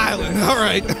wildin',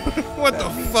 alright. What the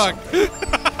fuck?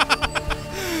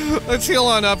 Let's heal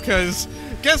on up, cause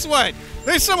guess what?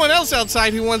 There's someone else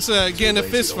outside who wants to get in a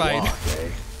fist fight.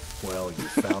 Well, you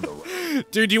found the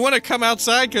Dude, you want to come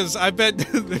outside? Cause I bet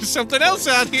there's something else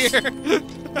out here.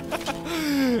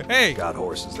 Hey. Got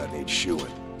horses that need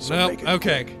shoeing. So Well, make it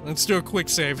okay, quick. let's do a quick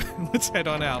save. Let's head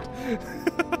on out.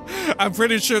 I'm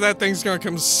pretty sure that thing's gonna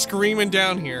come screaming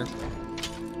down here.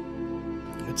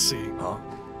 Let's see. Huh?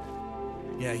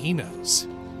 Yeah, he knows.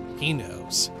 He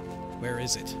knows. Where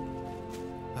is it?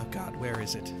 Oh god, where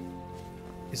is it?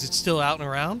 Is it still out and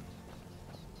around?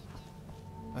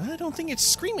 I don't think it's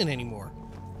screaming anymore.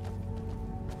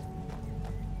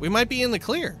 We might be in the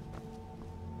clear.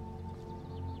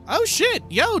 Oh shit!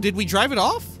 Yo, did we drive it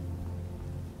off?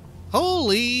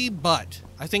 Holy butt.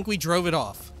 I think we drove it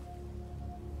off.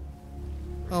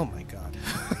 Oh my god.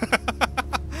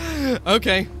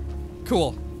 Okay.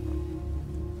 Cool.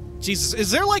 Jesus,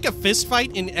 is there like a fist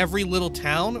fight in every little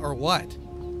town or what?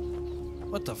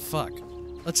 What the fuck?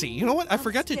 Let's see. You know what? I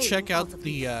forgot to check out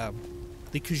the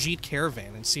Khajiit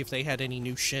caravan and see if they had any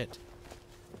new shit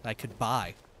I could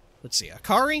buy. Let's see.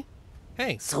 Akari?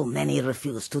 Hey. So many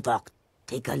refuse to talk.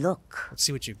 Take a look. Let's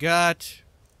see what you got.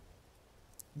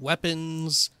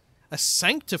 Weapons. A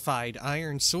sanctified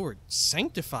iron sword.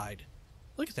 Sanctified.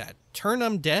 Look at that. Turn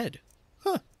 'em dead.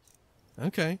 Huh.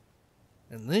 Okay.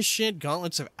 And this shit,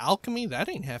 gauntlets of alchemy, that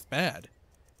ain't half bad.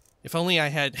 If only I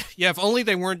had... Yeah, if only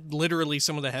they weren't literally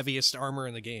some of the heaviest armor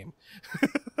in the game.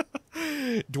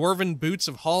 Dwarven boots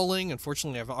of hauling.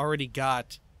 Unfortunately, I've already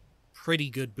got pretty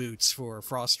good boots for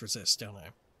frost resist, don't I?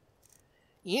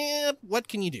 Yeah, what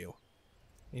can you do?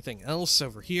 Anything else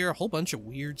over here? A whole bunch of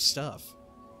weird stuff.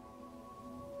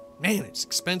 Man, it's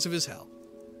expensive as hell.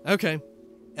 Okay.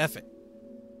 F it.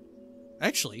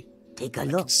 Actually, take a I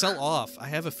look. can sell off. I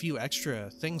have a few extra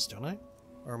things, don't I?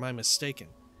 Or am I mistaken?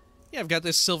 Yeah, I've got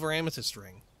this silver amethyst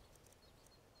ring.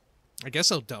 I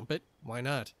guess I'll dump it. Why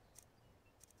not?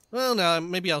 Well, no,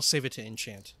 maybe I'll save it to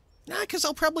enchant. Nah, because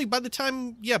I'll probably, by the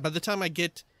time I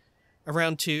get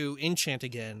around to enchant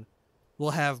again,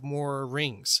 we'll have more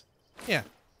rings. Yeah,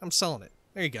 I'm selling it.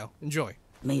 There you go. Enjoy.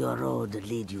 May your road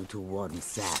lead you to warm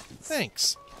sands.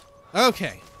 Thanks.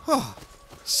 Okay. Oh,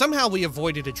 somehow we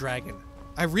avoided a dragon.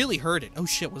 I really heard it. Oh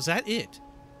shit, was that it?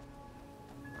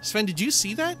 Sven, did you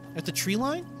see that at the tree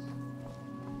line?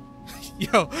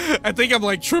 Yo, I think I'm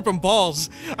like tripping balls.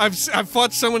 I've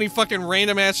fought so many fucking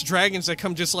random ass dragons that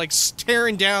come just like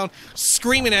staring down,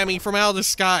 screaming at me from out of the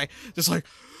sky. Just like,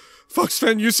 fuck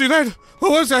Sven, you see that?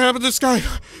 What was that happened to the sky?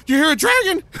 You hear a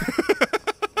dragon?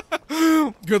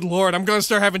 Good lord, I'm gonna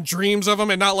start having dreams of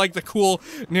them and not like the cool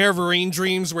Neverine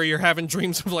dreams where you're having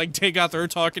dreams of like Dagoth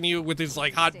talking to you with his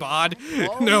like hot bod.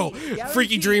 No,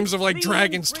 freaky dreams of like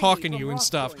dragons talking to you and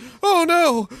stuff. Oh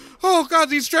no! Oh god,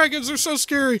 these dragons are so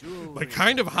scary, but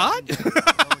kind of hot?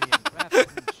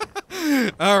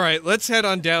 Alright, let's head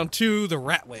on down to the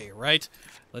Ratway, right?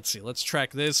 Let's see, let's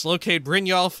track this. Locate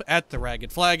Brynjolf at the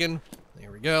Ragged Flagon.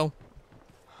 There we go.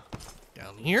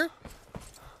 Down here.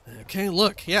 Okay,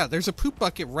 look. Yeah, there's a poop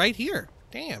bucket right here.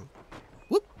 Damn.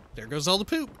 Whoop. There goes all the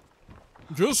poop.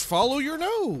 Just follow your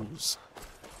nose.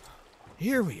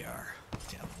 Here we are.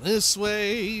 Down this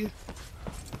way.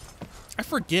 I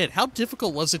forget. How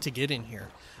difficult was it to get in here?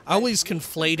 I always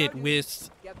conflate it with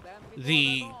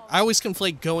I always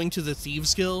conflate going to the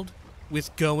Thieves Guild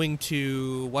with going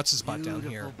to... What's his spot down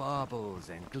here?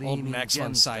 Old Max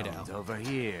von Sydow. Over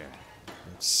here.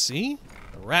 Let's see.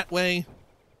 The Ratway.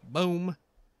 Boom.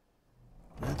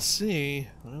 Let's see.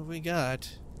 What have we got?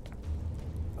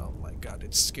 Oh my god,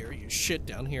 it's scary as shit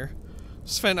down here.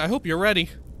 Sven, I hope you're ready.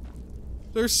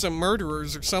 There's some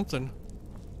murderers or something.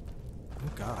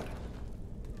 Oh god.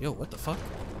 Yo, what the fuck?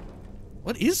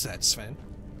 What is that, Sven?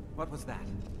 What was that?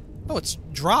 Oh, it's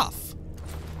Droth.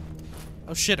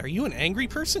 Oh shit, are you an angry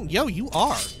person? Yo, you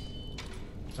are.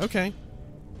 Okay.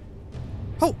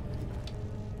 Oh!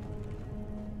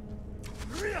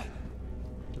 Are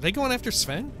they going after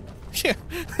Sven? Yeah.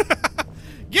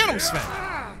 Get him, Sven!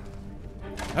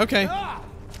 Okay.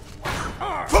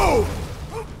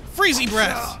 Freezy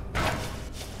breath!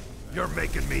 You're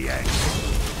making me angry.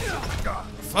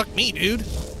 Fuck me, dude.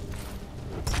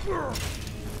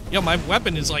 Yo, my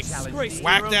weapon is like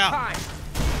whacked out.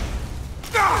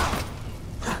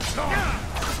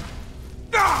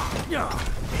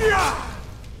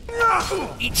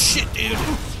 Eat shit, dude.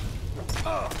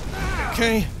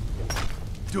 Okay.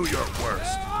 Do your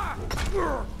worst.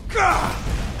 There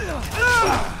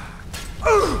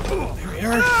we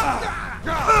are.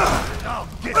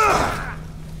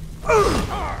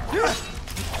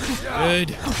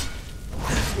 Good.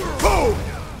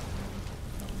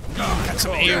 Got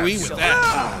some AoE with that.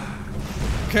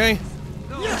 Okay.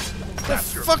 What the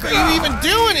fuck are you even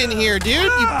doing in here, dude? You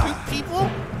poop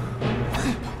people?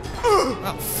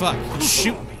 Oh, fuck. He's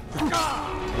shooting me.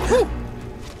 Whew.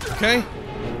 Okay.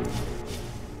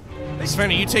 Sven,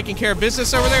 are you taking care of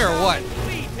business over there, or what?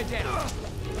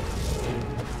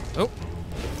 Oh.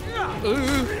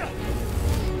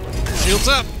 Shields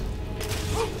up.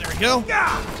 There we go.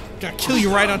 Gonna kill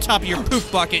you right on top of your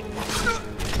poop bucket.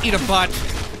 Eat a butt.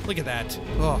 Look at that.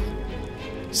 Oh.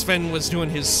 Sven was doing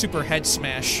his super head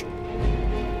smash.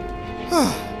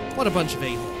 What a bunch of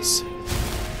a-holes.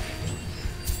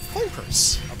 Coin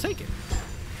purse. I'll take it.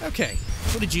 Okay.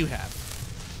 What did you have?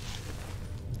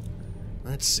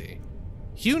 Let's see.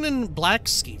 Hunan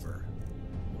Blackskeever.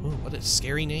 Ooh, what a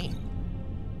scary name.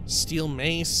 Steel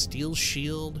mace, steel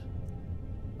shield.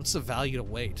 What's the value to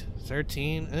weight?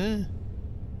 13? I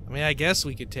mean, I guess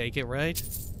we could take it, right?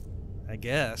 I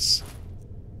guess.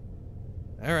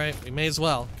 Alright, we may as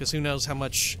well, because who knows how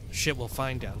much shit we'll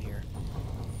find down here.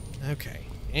 Okay.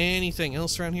 Anything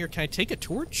else around here? Can I take a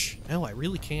torch? No, I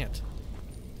really can't.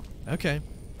 Okay.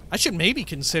 I should maybe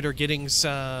consider getting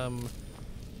some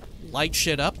light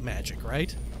shit up magic,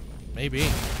 right? Maybe.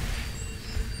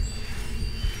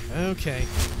 Okay.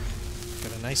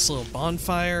 Got a nice little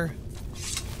bonfire.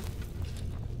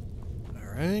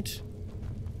 Alright.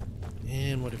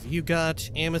 And what have you got?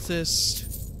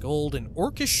 Amethyst, gold, and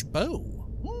orcish bow.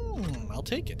 I'll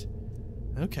take it.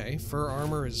 Okay, fur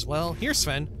armor as well. Here,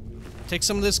 Sven. Take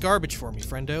some of this garbage for me,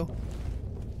 friendo.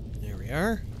 There we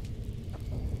are.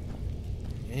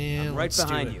 And I'm right let's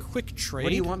behind do a you. quick trade. What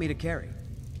do you want me to carry?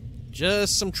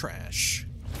 Just some trash.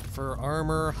 Fur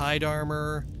armor, hide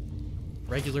armor,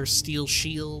 regular steel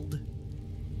shield.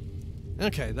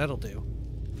 Okay, that'll do.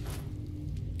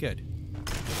 Good.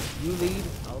 You lead,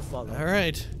 I'll follow.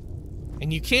 Alright.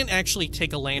 And you can't actually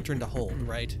take a lantern to hold,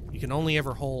 right? You can only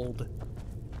ever hold...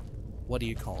 What do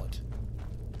you call it?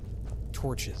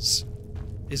 Torches.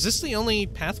 Is this the only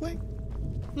pathway?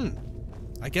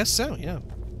 I guess so, yeah.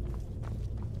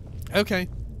 Okay.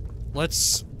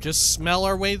 Let's just smell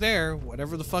our way there,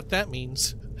 whatever the fuck that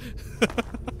means.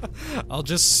 I'll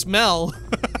just smell.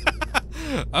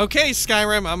 Okay,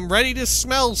 Skyrim, I'm ready to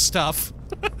smell stuff.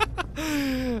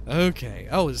 Okay.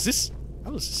 Oh, is this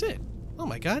it? Oh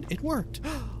my god, it worked.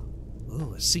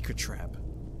 Ooh, a secret trap.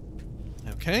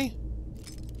 Okay.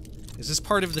 Is this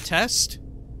part of the test?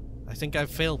 I think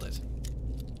I've failed it.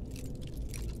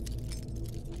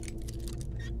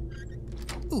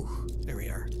 Ooh, there we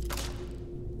are.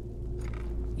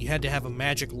 You had to have a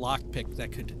magic lockpick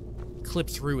that could clip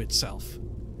through itself.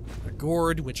 A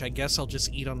gourd, which I guess I'll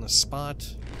just eat on the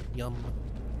spot. Yum.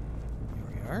 Here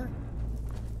we are.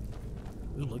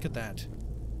 Ooh, look at that.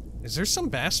 Is there some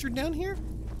bastard down here?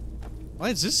 Why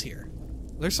is this here?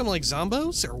 There's some, like,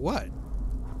 zombos, or what?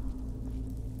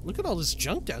 Look at all this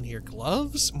junk down here.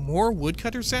 Gloves? More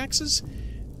woodcutter's axes?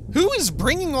 Who is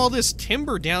bringing all this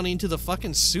timber down into the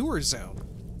fucking sewer zone?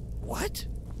 What?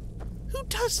 Who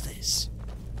does this?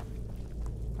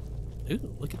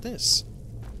 Ooh, look at this.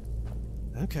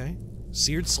 Okay.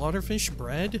 Seared slaughterfish,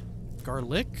 bread,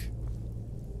 garlic,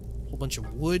 whole bunch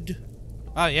of wood.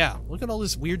 Oh yeah, look at all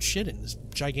this weird shit in this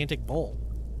gigantic bowl.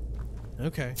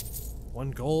 Okay.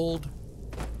 1 gold.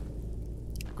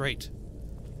 Great.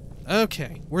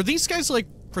 Okay. Were these guys like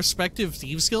prospective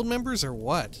Thieves Guild members or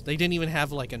what? They didn't even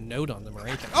have like a note on them or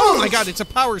anything. Oh my god, it's a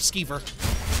power skeever.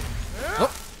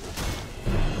 Oh.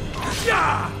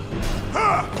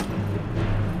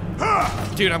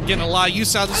 Dude, I'm getting a lot of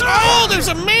use out of this. Oh, there's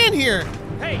a man here!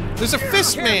 Hey, there's a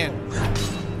fist man!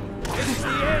 This is the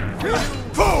end.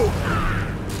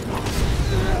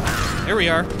 There we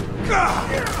are.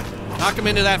 Knock him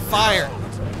into that fire.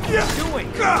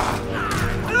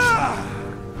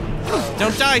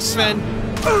 Don't die, Sven.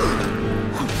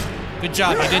 Good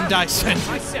job, you didn't die, Sven.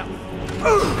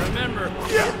 Remember,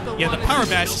 yeah, the power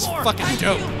bash is fucking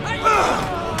dope.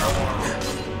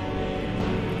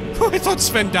 I thought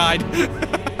Sven died.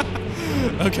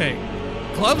 Okay.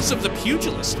 Gloves of the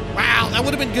Pugilist. Wow, that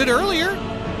would have been good earlier.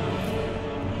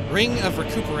 Ring of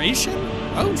Recuperation?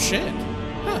 Oh, shit.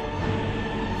 Huh.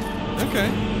 Okay.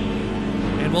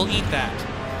 And we'll eat that.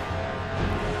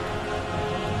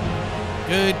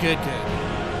 Good, good, good.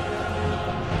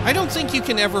 I don't think you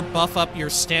can ever buff up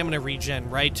your stamina regen,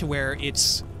 right, to where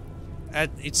it's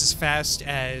as fast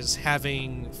as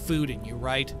having food in you,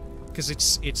 right? Because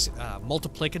it's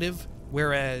multiplicative,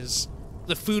 whereas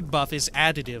the food buff is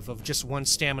additive of just 1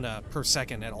 stamina per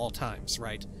second at all times,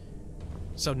 right?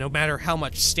 So no matter how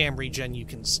much stam regen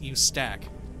you stack,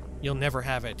 you'll never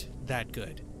have it that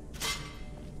good.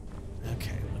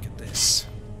 Okay, look at this.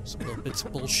 Some little bits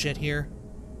of bullshit here.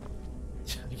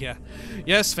 Yeah.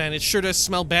 Yes, Fan, it sure does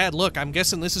smell bad. Look, I'm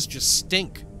guessing this is just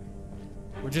stink.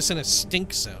 We're just in a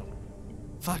stink zone.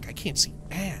 Fuck, I can't see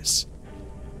ass.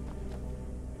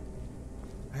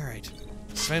 Alright.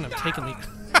 Sven, I'm taking the...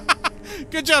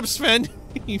 Good job, Sven!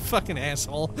 You fucking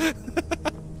asshole.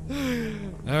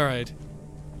 Alright.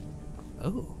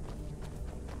 Oh.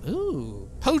 Ooh.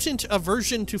 Potent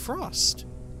aversion to frost.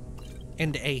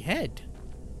 And a head.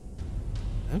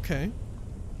 Okay.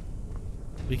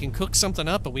 We can cook something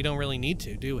up, but we don't really need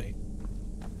to, do we?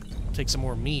 Take some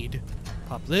more mead.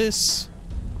 Pop this.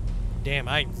 Damn,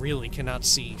 I really cannot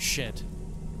see shit.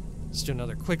 Let's do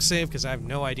another quick save, because I have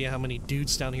no idea how many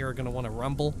dudes down here are going to want to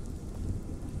rumble.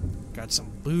 Got some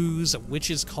booze, a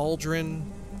witch's cauldron,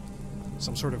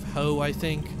 some sort of hoe, I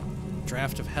think.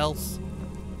 Draft of health.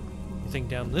 Anything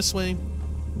down this way?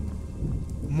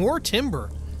 More timber.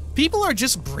 People are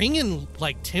just bringing,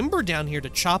 like, timber down here to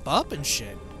chop up and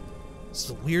shit. It's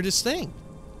the weirdest thing.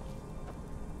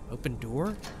 Open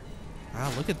door?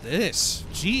 Wow, look at this.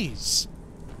 Jeez.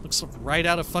 Looks right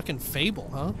out of fucking Fable,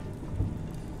 huh?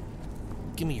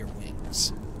 Give me your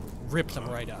wings. Rip them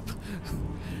right up.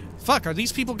 Fuck, are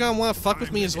these people gonna want to fuck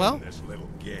with me as well? This little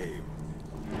game.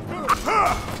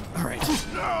 Alright.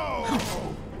 No!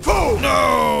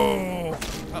 No!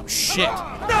 Oh, shit.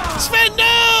 Sven,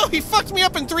 no! He fucked me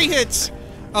up in 3 hits!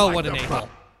 Oh, what an a-hole.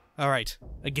 Alright,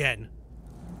 again.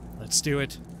 Let's do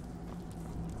it.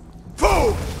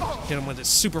 Hit him with his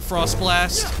Super Frost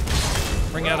Blast.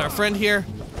 Bring out our friend here.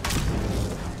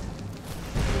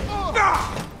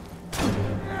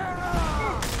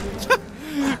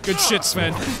 Good shit,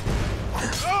 Sven.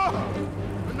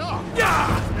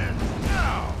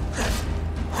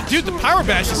 Dude, the power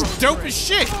bash is dope as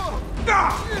shit.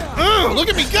 Look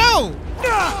at me go!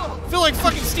 I feel like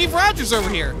fucking Steve Rogers over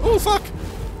here. Oh, fuck.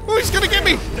 Oh, he's gonna get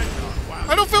me.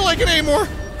 I don't feel like it anymore.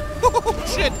 Oh,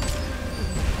 shit.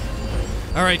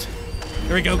 Alright.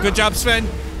 Here we go. Good job, Sven.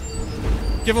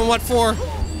 Give him what for.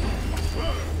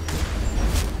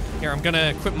 Here, I'm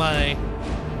gonna equip my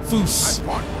Foos.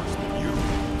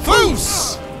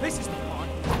 Foos! This is the part.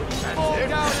 Fall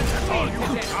down and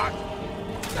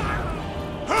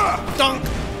Dunk!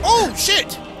 Oh,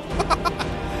 shit!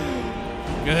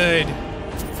 Good.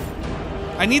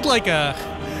 I need like a...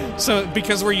 So,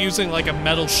 because we're using like a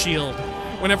metal shield,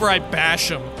 whenever I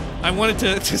bash him, I want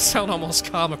it to sound almost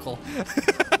comical.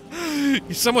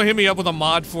 Someone hit me up with a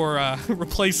mod for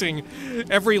replacing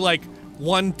every like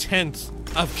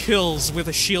 1/10 of kills with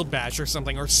a shield bash or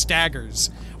something, or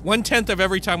staggers. 1/10 of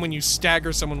every time when you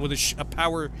stagger someone with a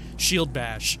power shield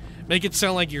bash. Make it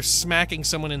sound like you're smacking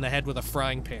someone in the head with a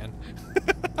frying pan.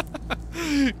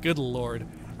 Good lord.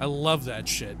 I love that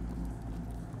shit.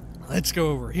 Let's go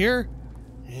over here.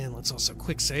 And let's also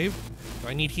quick save. Do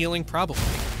I need healing? Probably.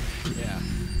 Yeah.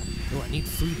 Oh, I need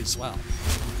food as well.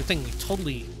 Good thing we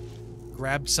totally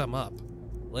grabbed some up.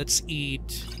 Let's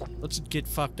eat. Let's get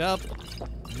fucked up.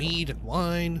 Mead and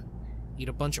wine. Eat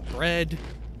a bunch of bread.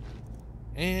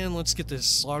 And let's get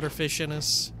this slaughterfish in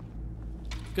us.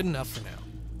 Good enough for now.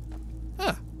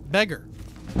 Ah, beggar.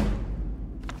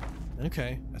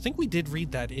 Okay, I think we did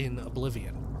read that in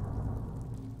Oblivion.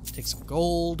 Take some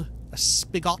gold, a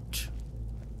spigot.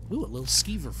 Ooh, a little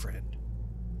skeever friend.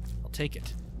 I'll take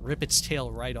it. Rip its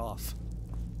tail right off.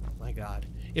 My god.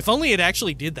 If only it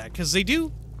actually did that, because they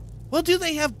do... Well, do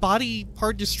they have body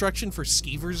part destruction for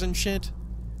skeevers and shit?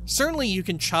 Certainly you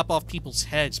can chop off people's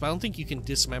heads, but I don't think you can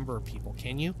dismember people,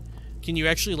 can you? Can you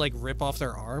actually, like, rip off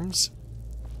their arms?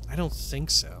 I don't think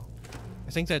so.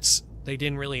 I think that's... They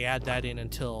didn't really add that in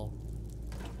until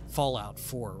Fallout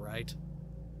 4, right?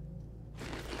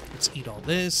 Let's eat all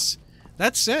this.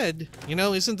 That said, you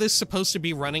know, isn't this supposed to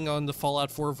be running on the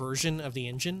Fallout 4 version of the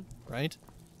engine, right?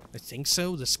 I think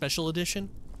so, the Special Edition.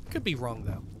 Could be wrong,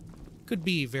 though. Could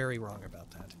be very wrong about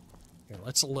that. Here,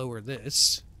 let's lower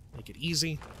this. Make it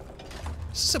easy.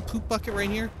 Is this a poop bucket right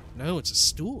here? No, it's a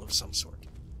stool of some sort.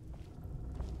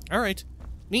 Alright.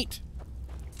 Neat.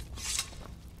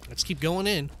 Let's keep going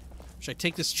in. Should I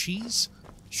take this cheese?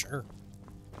 Sure.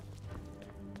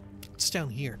 What's down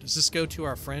here? Does this go to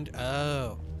our friend?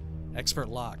 Oh. Expert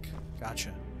lock.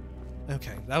 Gotcha.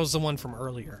 Okay, that was the one from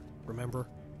earlier. Remember?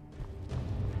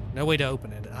 No way to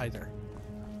open it either.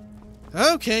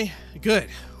 Okay, good.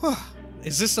 Whew.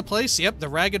 Is this the place? Yep, the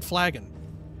Ragged Flagon.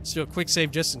 Let's do a quick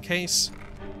save just in case.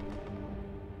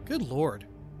 Good lord.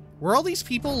 Were all these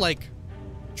people, like,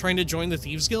 trying to join the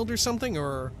Thieves Guild or something?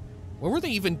 Or what were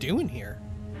they even doing here?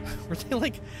 Were they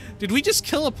like... Did we just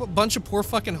kill a bunch of poor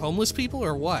fucking homeless people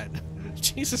or what?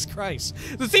 Jesus Christ.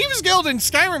 The Thieves Guild in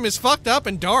Skyrim is fucked up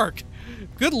and dark.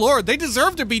 Good lord, they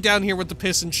deserve to be down here with the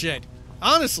piss and shit.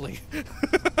 Honestly.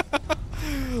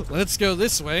 Let's go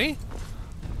this way.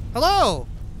 Hello!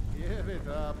 Give it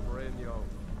up, Brynjo.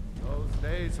 Those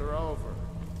days are over.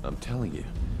 I'm telling you,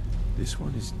 this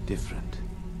one is different.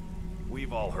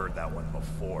 We've all heard that one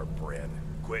before, Bryn.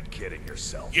 Quit kidding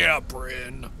yourself. Yeah,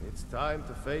 Bryn. It's time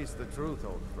to face the truth,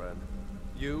 old friend.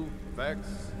 You, Vex,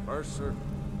 Mercer,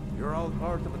 you're all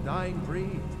part of a dying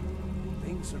breed.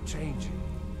 Things are changing.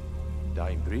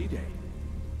 Dying breed, eh?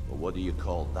 Well, what do you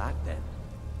call that, then?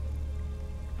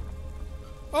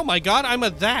 Oh my god, I'm a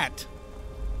that.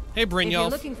 Hey, Brynjolf. If you're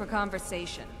looking for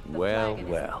conversation, the well, flagon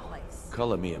is well. the place.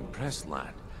 Color me impressed,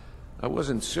 lad. I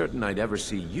wasn't certain I'd ever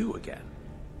see you again.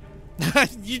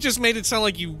 You just made it sound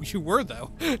like you were,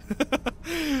 though.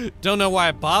 Don't know why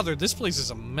I bothered. This place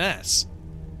is a mess.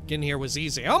 Getting here was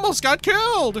easy. I almost got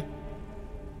killed!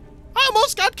 I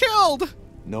almost got killed!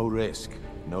 No risk,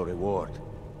 no reward.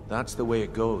 That's the way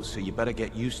it goes, so you better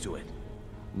get used to it.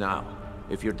 Now,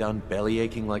 if you're done belly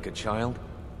aching like a child,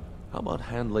 how about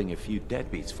handling a few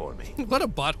deadbeats for me? What a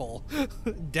butthole.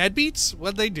 Deadbeats?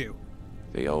 What'd they do?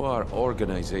 They owe our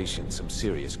organization some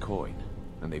serious coin,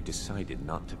 and they've decided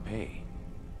not to pay.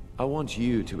 I want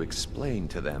you to explain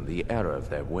to them the error of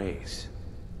their ways.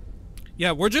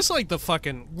 Yeah, we're just like the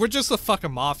fucking... We're just the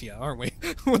fucking mafia, aren't we?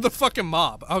 We're the fucking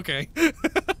mob. Okay.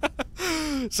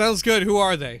 Sounds good. Who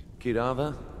are they?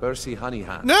 Kirava, Bercy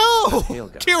Honeyhand. No!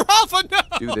 Kirava,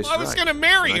 no! Do this I was right, gonna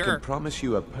marry and her. I can promise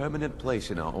you a permanent place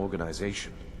in our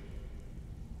organization.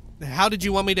 How did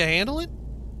you want me to handle it?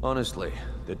 Honestly,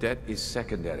 the debt is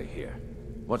secondary here.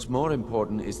 What's more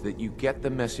important is that you get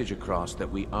the message across that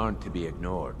we aren't to be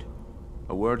ignored.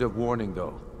 A word of warning,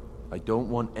 though. I don't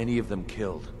want any of them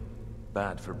killed.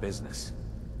 Bad for business.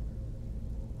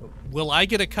 Will I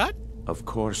get a cut? Of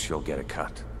course you'll get a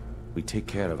cut. We take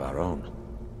care of our own.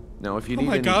 Now, if you need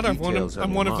my any God, details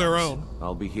I'm one of their own.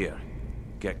 I'll be here.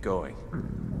 Get going.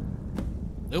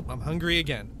 Nope, I'm hungry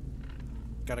again.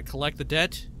 Gotta collect the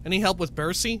debt. Any help with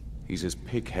Bercy? He's as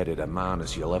pig-headed a man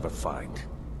as you'll ever find.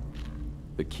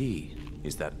 The key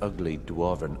is that ugly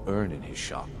dwarven urn in his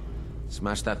shop.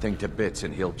 Smash that thing to bits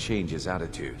and he'll change his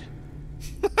attitude.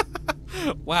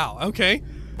 Wow, okay.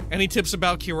 Any tips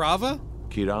about Kirava?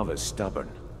 Kirava's stubborn,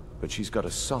 but she's got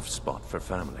a soft spot for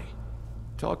family.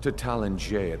 Talk to Talon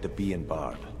Jay at the Bee and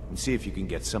Barb, and see if you can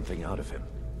get something out of him.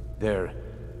 They're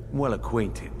well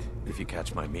acquainted, if you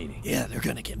catch my meaning. Yeah, they're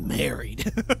gonna get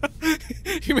married.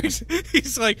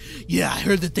 He's like, yeah, I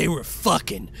heard that they were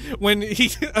fucking. When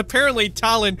apparently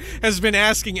Talon has been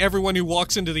asking everyone who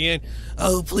walks into the inn,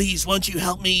 oh, please, won't you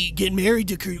help me get married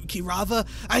to Kirava?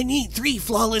 I need 3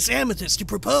 flawless amethysts to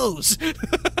propose.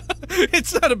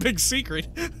 It's not a big secret.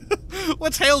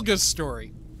 What's Helga's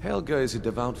story? Helga is a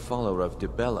devout follower of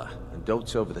Dibella, and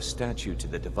dotes over the statue to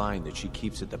the divine that she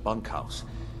keeps at the bunkhouse.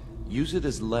 Use it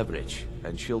as leverage,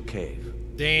 and she'll cave.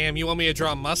 Damn, you want me to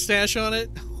draw a mustache on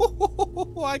it?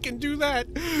 I can do that.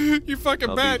 You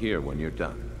fucking bet. I'll be here when you're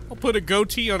done. I'll put a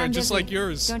goatee on it just busy. like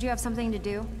yours. Don't you have something to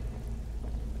do?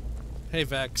 Hey,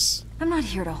 Vex. I'm not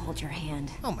here to hold your hand.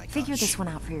 Oh my gosh. Figure this one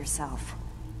out for yourself.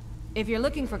 If you're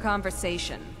looking for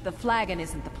conversation, the flagon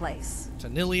isn't the place.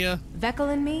 Tanilia.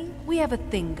 Vekel and me, we have a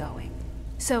thing going.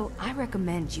 So I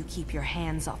recommend you keep your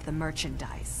hands off the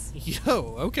merchandise.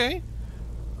 Yo, okay.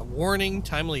 A warning,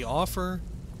 timely offer.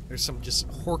 There's some just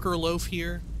Horker loaf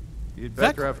here. You'd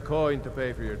better have coin to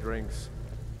pay for your drinks.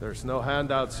 There's no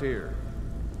handouts here.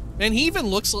 And he even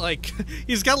looks like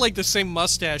he's got like the same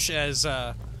mustache as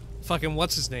fucking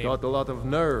what's his name? Got a lot of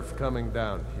nerve coming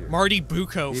down here. Marty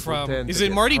Bucco from is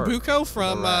it Marty Bucco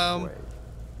from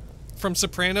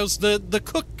Sopranos? The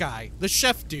cook guy, the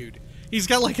chef dude. He's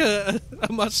got like a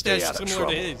mustache similar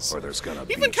to his. Or there's gonna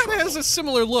be even kind of has a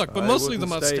similar look, but mostly the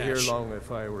mustache. I wouldn't stay here long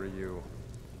if I were you.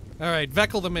 All right,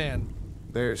 Vekel the man.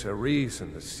 There's a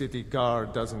reason the city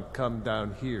guard doesn't come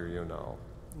down here, you know.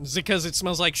 Is it because it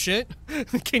smells like shit?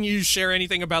 Can you share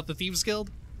anything about the Thieves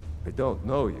Guild? I don't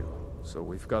know you, so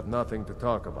we've got nothing to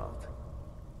talk about.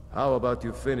 How about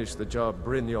you finish the job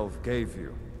Brynjolf gave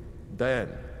you? Then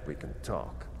we can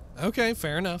talk. Okay,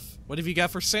 fair enough. What have you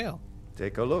got for sale?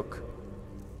 Take a look.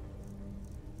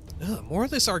 Ugh, more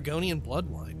of this Argonian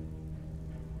bloodline.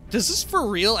 Does this for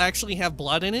real actually have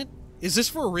blood in it? Is this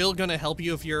for real gonna help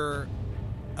you if you're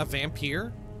a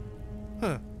vampire?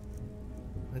 Huh.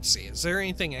 Let's see, is there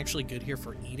anything actually good here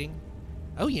for eating?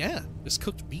 Oh yeah, this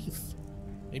cooked beef.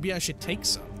 Maybe I should take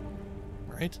some,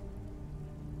 right?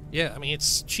 Yeah, I mean,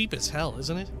 it's cheap as hell,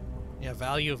 isn't it? Yeah,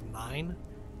 value of 9.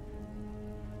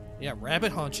 Yeah,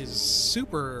 rabbit haunch is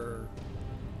super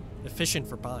efficient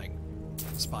for buying.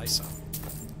 Let's buy some.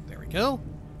 There we go.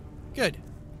 Good.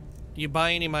 Do you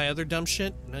buy any of my other dumb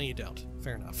shit? No, you don't.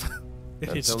 Fair enough.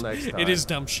 Until next time. It is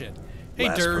dumb shit. Hey,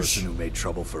 Last Dirge. person who made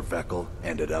trouble for Vekel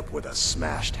ended up with a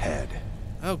smashed head.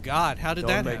 Oh God, how did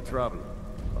that happen? Don't make trouble,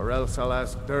 or else I'll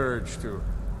ask Dirge to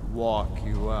walk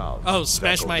you out. Oh,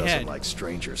 smash Vekel my doesn't head. like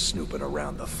strangers snooping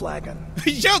around the flagon.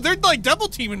 Yo, they're like double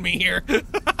teaming me here.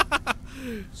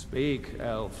 Speak,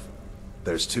 elf.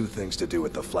 There's 2 things to do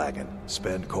with the flagon.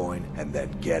 Spend coin and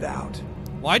then get out.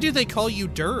 Why do they call you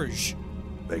Dirge?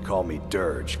 They call me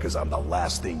Dirge because I'm the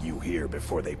last thing you hear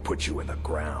before they put you in the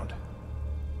ground.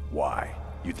 Why?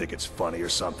 You think it's funny or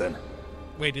something?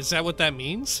 Wait, is that what that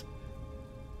means?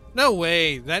 No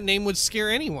way, that name would scare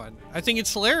anyone. I think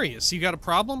it's hilarious. You got a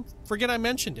problem? Forget I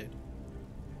mentioned it.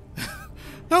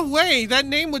 No way, that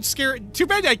name would scare... Too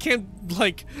bad I can't,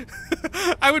 like...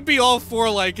 I would be all for,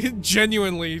 like,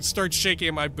 genuinely start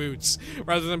shaking my boots,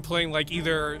 rather than playing, like,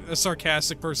 either a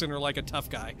sarcastic person or, like, a tough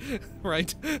guy,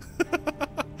 right?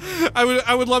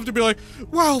 I would love to be like,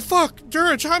 wow, fuck,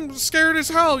 Dirge, I'm scared as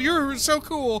hell, you're so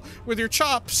cool, with your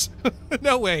chops.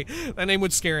 No way, that name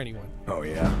would scare anyone. Oh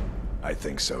yeah? I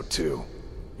think so too.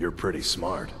 You're pretty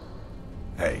smart.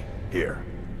 Hey, here.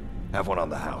 Have one on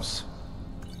the house.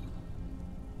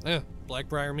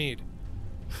 Blackbriar Mead.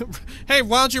 Hey,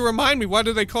 why don't you remind me, why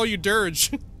do they call you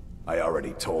Dirge? I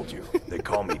already told you. They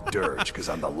call me Dirge because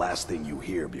I'm the last thing you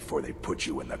hear before they put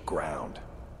you in the ground.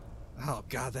 Oh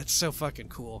God, that's so fucking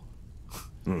cool.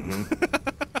 Mm-hmm.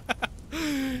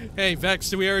 Hey,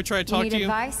 Vex, did we ever try to talk to you? Need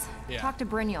advice? Yeah. Talk to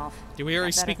Brynjolf. Did we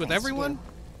already speak with everyone?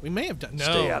 We may have done. No,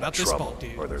 Stay out not of this trouble, ball,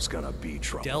 dude. or there's gonna be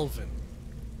trouble. Delvin.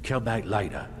 Come back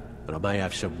later, and I may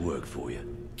have some work for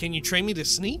you. Can you train me to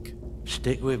sneak?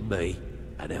 Stick with me,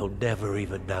 and they'll never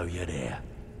even know you're there.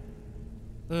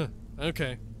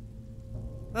 Okay.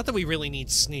 Not that we really need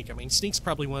sneak. I mean, sneak's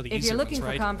probably one of the If easier you're looking ones,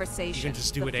 right? for conversation, You can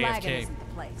just do the it flagon AFK. isn't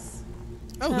the place.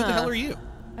 Oh, who the hell are you?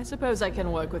 I suppose I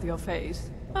can work with your face.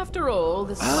 After all,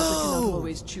 this public cannot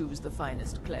always choose the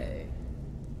finest clay.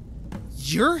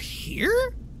 You're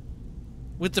here?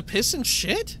 With the piss and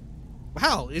shit?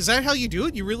 Wow, is that how you do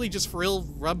it? You really just for real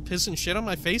rub piss and shit on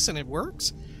my face and it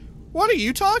works? What are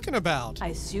you talking about? I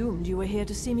assumed you were here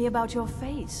to see me about your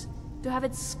face. To have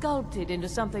it sculpted into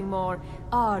something more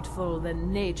artful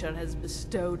than nature has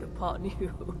bestowed upon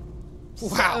you.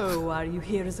 Wow. So, are you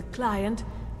here as a client?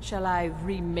 Shall I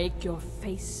remake your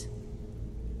face?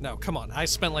 No, come on. I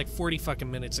spent like 40 fucking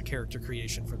minutes of character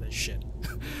creation for this shit.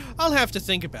 I'll have to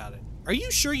think about it. Are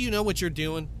you sure you know what you're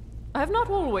doing? I have not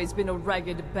always been a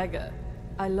ragged beggar.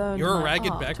 I learned You're a my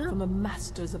ragged art beggar? from the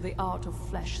masters of the art of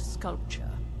flesh sculpture.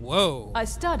 Whoa. I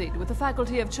studied with the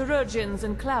faculty of chirurgeons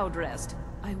and cloud rest.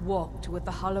 I walked with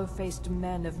the hollow-faced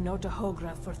men of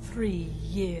Notahogra for 3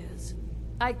 years.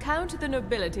 I count the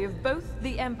nobility of both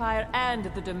the Empire and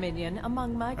the Dominion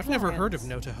among my clients. I've never heard of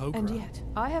Notahogra. And yet,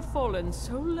 I have fallen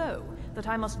so low that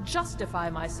I must justify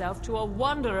myself to a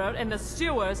wanderer in the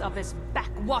sewers of this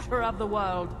backwater of the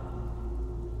world.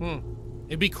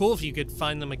 It'd be cool if you could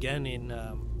find them again in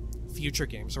future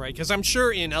games, right? Because I'm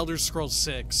sure in Elder Scrolls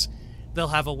 6, they'll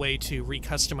have a way to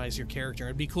recustomize your character.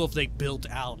 It'd be cool if they built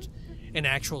out an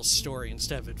actual story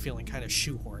instead of it feeling kind of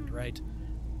shoehorned, right?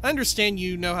 I understand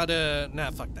you know how to...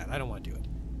 Nah, fuck that. I don't want to do it.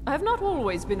 I have not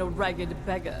always been a ragged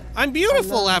beggar. I'm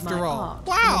beautiful after my all. art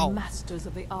Wow. from the masters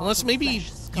of the art Unless of maybe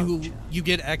flesh sculpture. you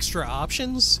get extra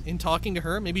options in talking to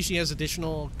her. Maybe she has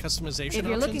additional customization If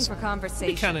you're looking options. for That'd be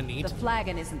conversation, kind of neat. the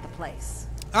flagon isn't the place.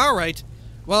 All right.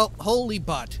 Well, holy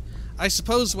butt. I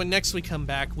suppose when next we come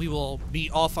back, we will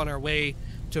be off on our way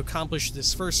to accomplish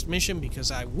this first mission, because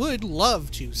I would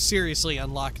love to seriously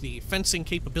unlock the fencing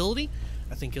capability.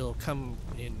 I think it'll come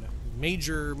in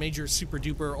major super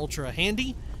duper ultra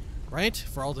handy, right?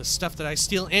 For all the stuff that I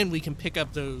steal, and we can pick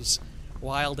up those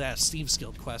wild-ass Thieves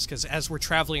Guild quests, because as we're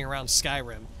traveling around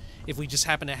Skyrim, if we just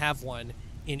happen to have one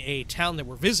in a town that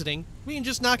we're visiting, we can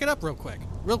just knock it up real quick.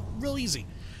 Real easy.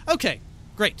 Okay,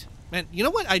 great. Man, you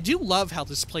know what? I do love how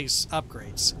this place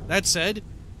upgrades. That said,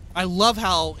 I love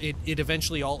how it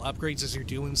eventually all upgrades as you're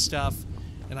doing stuff,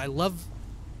 and I love,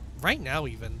 right now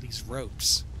even, these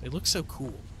ropes. They look so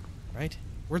cool, right?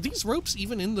 Were these ropes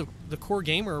even in the core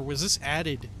game, or was this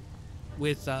added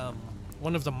with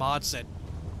one of the mods that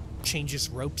changes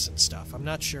ropes and stuff? I'm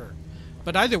not sure.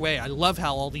 But either way, I love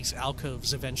how all these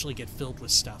alcoves eventually get filled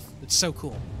with stuff. It's so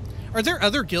cool. Are there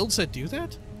other guilds that do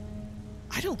that?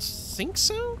 I don't think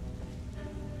so.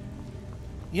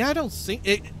 Yeah, I don't think...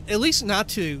 at least not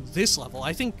to this level.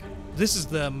 I think this is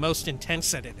the most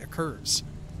intense that it occurs.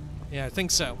 Yeah, I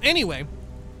think so. Anyway,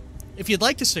 if you'd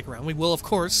like to stick around, we will, of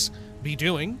course, be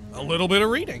doing a little bit of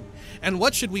reading. And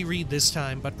what should we read this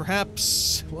time? But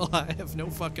perhaps... Well, I have no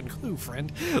fucking clue,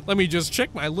 friend. Let me just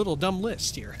check my little dumb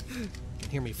list here. You can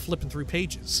hear me flipping through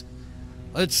pages.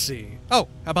 Let's see. Oh,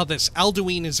 how about this?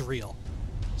 Alduin is real.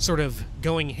 Sort of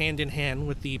going hand in hand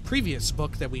with the previous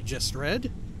book that we just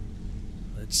read.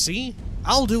 Let's see.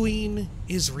 Alduin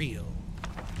is real.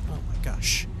 Oh my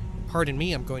gosh. Pardon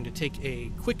me, I'm going to take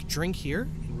a quick drink here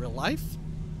in real life.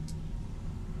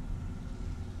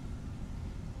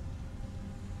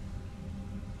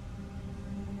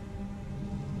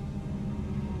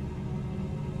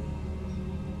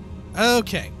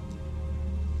 Okay.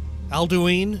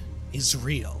 Alduin is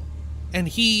real. And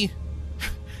he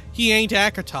ain't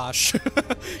Akatosh.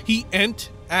 He ain't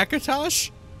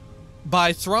Akatosh?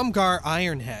 By Thrumgar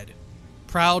Ironhead.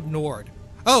 Proud Nord.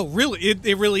 Oh, really?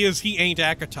 It really is he ain't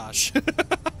Akatosh.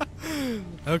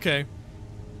 Okay.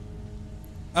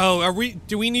 Oh,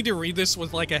 do we need to read this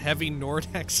with like a heavy Nord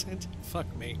accent?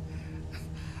 Fuck me.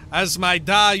 As my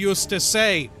da used to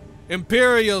say,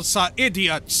 Imperials are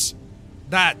idiots.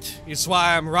 That is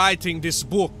why I'm writing this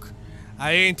book.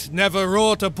 I ain't never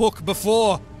wrote a book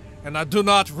before, and I do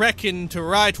not reckon to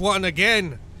write one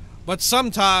again. But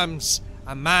sometimes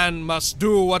a man must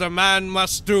do what a man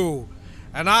must do,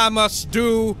 and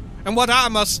what I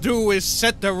must do is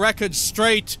set the record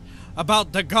straight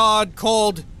about the god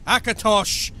called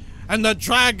Akatosh and the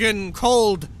dragon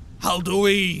called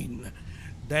Alduin.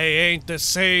 They ain't the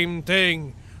same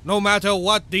thing, no matter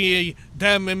what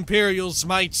them Imperials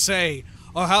might say,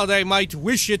 or how they might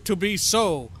wish it to be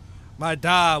so. My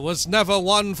da was never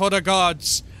one for the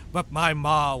gods, but my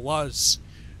ma was.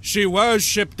 She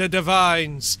worshipped the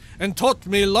divines and taught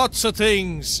me lots of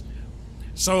things.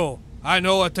 So, I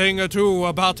know a thing or two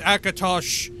about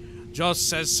Akatosh,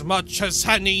 just as much as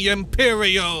any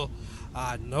Imperial.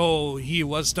 I know he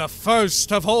was the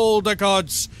first of all the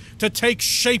gods to take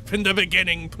shape in the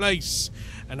beginning place,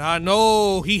 and I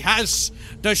know he has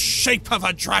the shape of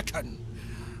a dragon.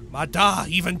 My da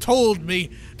even told me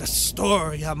the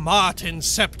story of Martin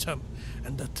Septim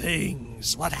and the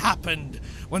things what happened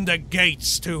when the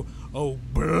gates to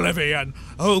oblivion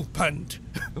opened.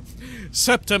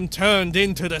 Septim turned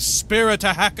into the spirit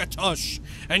of Akatosh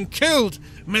and killed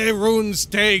Mehrunes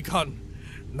Dagon.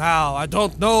 Now, I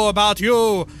don't know about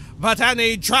you, but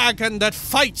any dragon that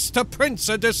fights the Prince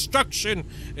of Destruction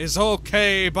is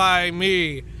okay by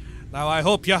me. Now, I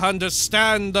hope you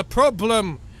understand the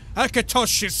problem.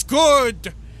 Akatosh is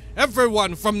good.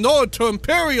 Everyone from Nord to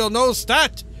Imperial knows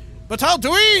that. But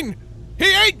Alduin,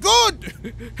 he ain't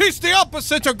good. He's the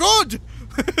opposite of good.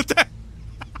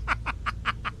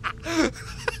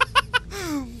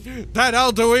 That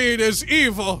Alduin is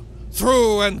evil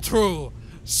through and through.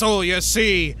 So you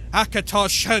see,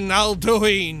 Akatosh and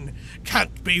Alduin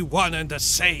can't be one and the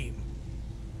same.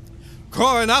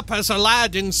 Growing up as a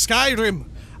lad in Skyrim,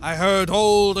 I heard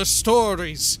all the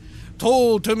stories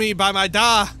told to me by my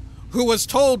da, who was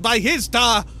told by his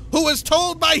da, who was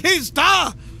told by his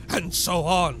da, and so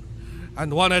on.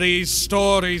 And one of these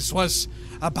stories was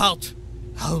about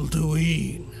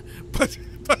Alduin.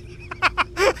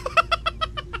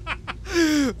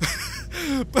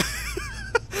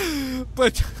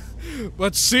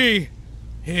 But see,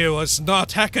 He was not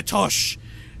Akatosh.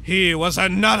 He was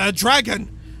another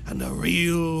dragon, and a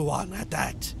real one at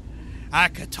that.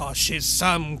 Akatosh is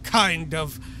some kind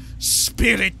of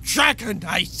spirit dragon,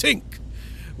 I think,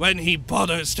 when he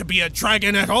bothers to be a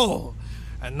dragon at all,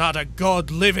 and not a god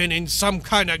living in some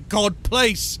kind of god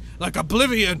place like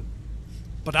Oblivion.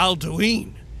 But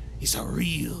Alduin is a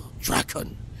real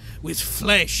dragon, with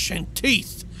flesh and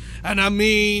teeth, and a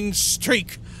mean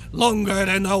streak longer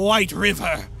than the White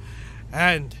River.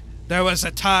 And there was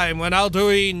a time when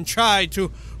Alduin tried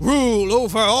to rule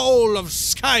over all of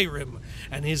Skyrim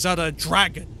and his other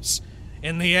dragons.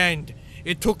 In the end,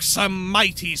 it took some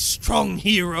mighty strong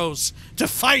heroes to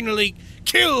finally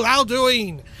kill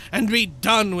Alduin and be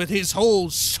done with his whole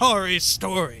sorry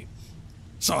story.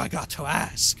 So I got to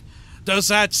ask, does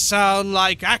that sound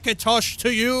like Akatosh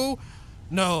to you?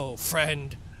 No,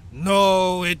 friend.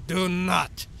 No, it do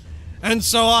not. And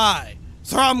so I,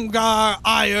 Thrumgar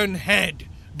Ironhead,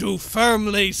 do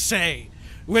firmly say,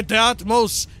 with the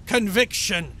utmost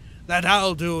conviction, that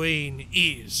Alduin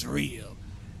is real.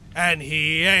 And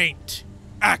he ain't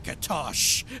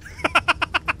Akatosh.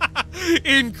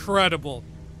 Incredible.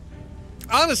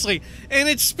 Honestly, and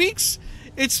it speaks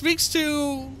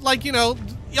to, like, you know,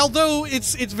 although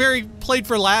it's very played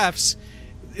for laughs,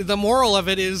 the moral of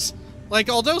it is, like,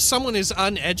 although someone is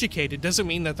uneducated doesn't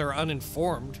mean that they're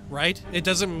uninformed, right? It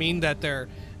doesn't mean that they're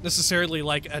necessarily,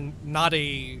 like, not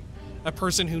a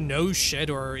person who knows shit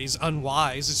or is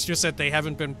unwise. It's just that they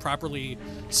haven't been properly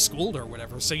schooled or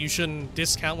whatever, so you shouldn't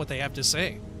discount what they have to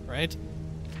say, right?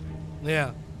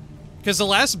 Yeah. Because the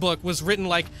last book was written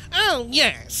like, oh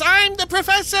yes, I'm the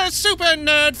Professor Super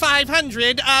Nerd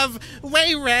 500 of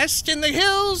Wayrest in the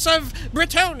hills of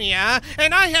Bretonia,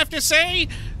 and I have to say,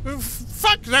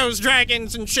 fuck those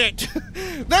dragons and shit.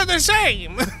 They're the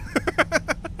same.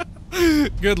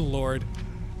 Good lord.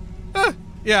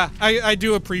 Yeah, I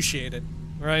do appreciate it,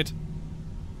 right?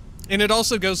 And it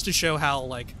also goes to show how,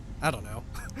 like, I don't know,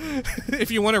 if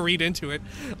you want to read into it,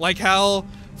 like how,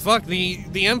 fuck,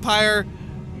 the Empire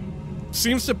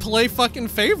seems to play fucking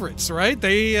favorites, right?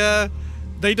 They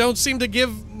don't seem to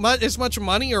give as much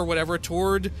money or whatever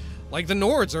toward, like, the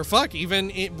Nords, or fuck,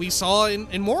 even we saw in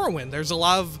Morrowind, there's a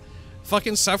lot of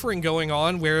fucking suffering going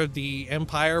on where the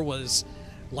Empire was,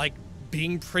 like,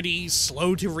 being pretty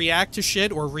slow to react to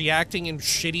shit or reacting in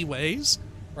shitty ways,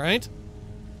 right?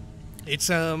 It's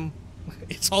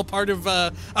all part of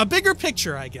a bigger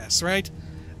picture, I guess, right?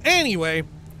 Anyway,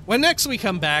 when next we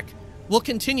come back, we'll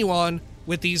continue on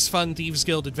with these fun Thieves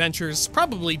Guild adventures,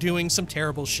 probably doing some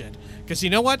terrible shit. Because you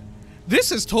know what?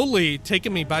 This has totally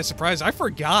taken me by surprise. I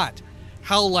forgot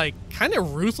how, like, kind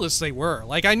of ruthless they were.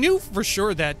 Like, I knew for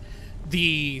sure that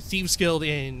the Thieves Guild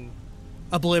in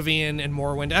Oblivion and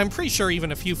Morrowind, I'm pretty sure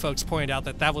even a few folks pointed out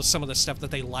that that was some of the stuff that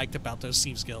they liked about those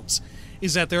Thieves Guilds,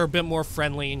 is that they're a bit more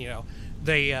friendly and, you know,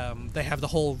 they have the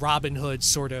whole Robin Hood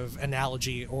sort of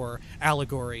analogy or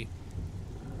allegory,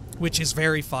 which is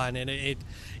very fun, and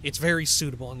it's very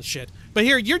suitable and shit. But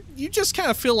here, you just kind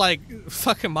of feel like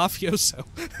fucking mafioso.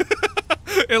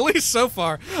 At least so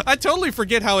far. I totally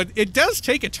forget how it does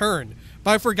take a turn,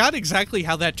 but I forgot exactly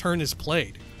how that turn is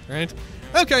played, right?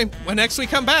 Okay, when next we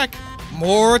come back,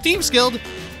 more Thieves Guild.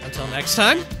 Until next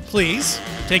time, please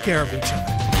take care of each other.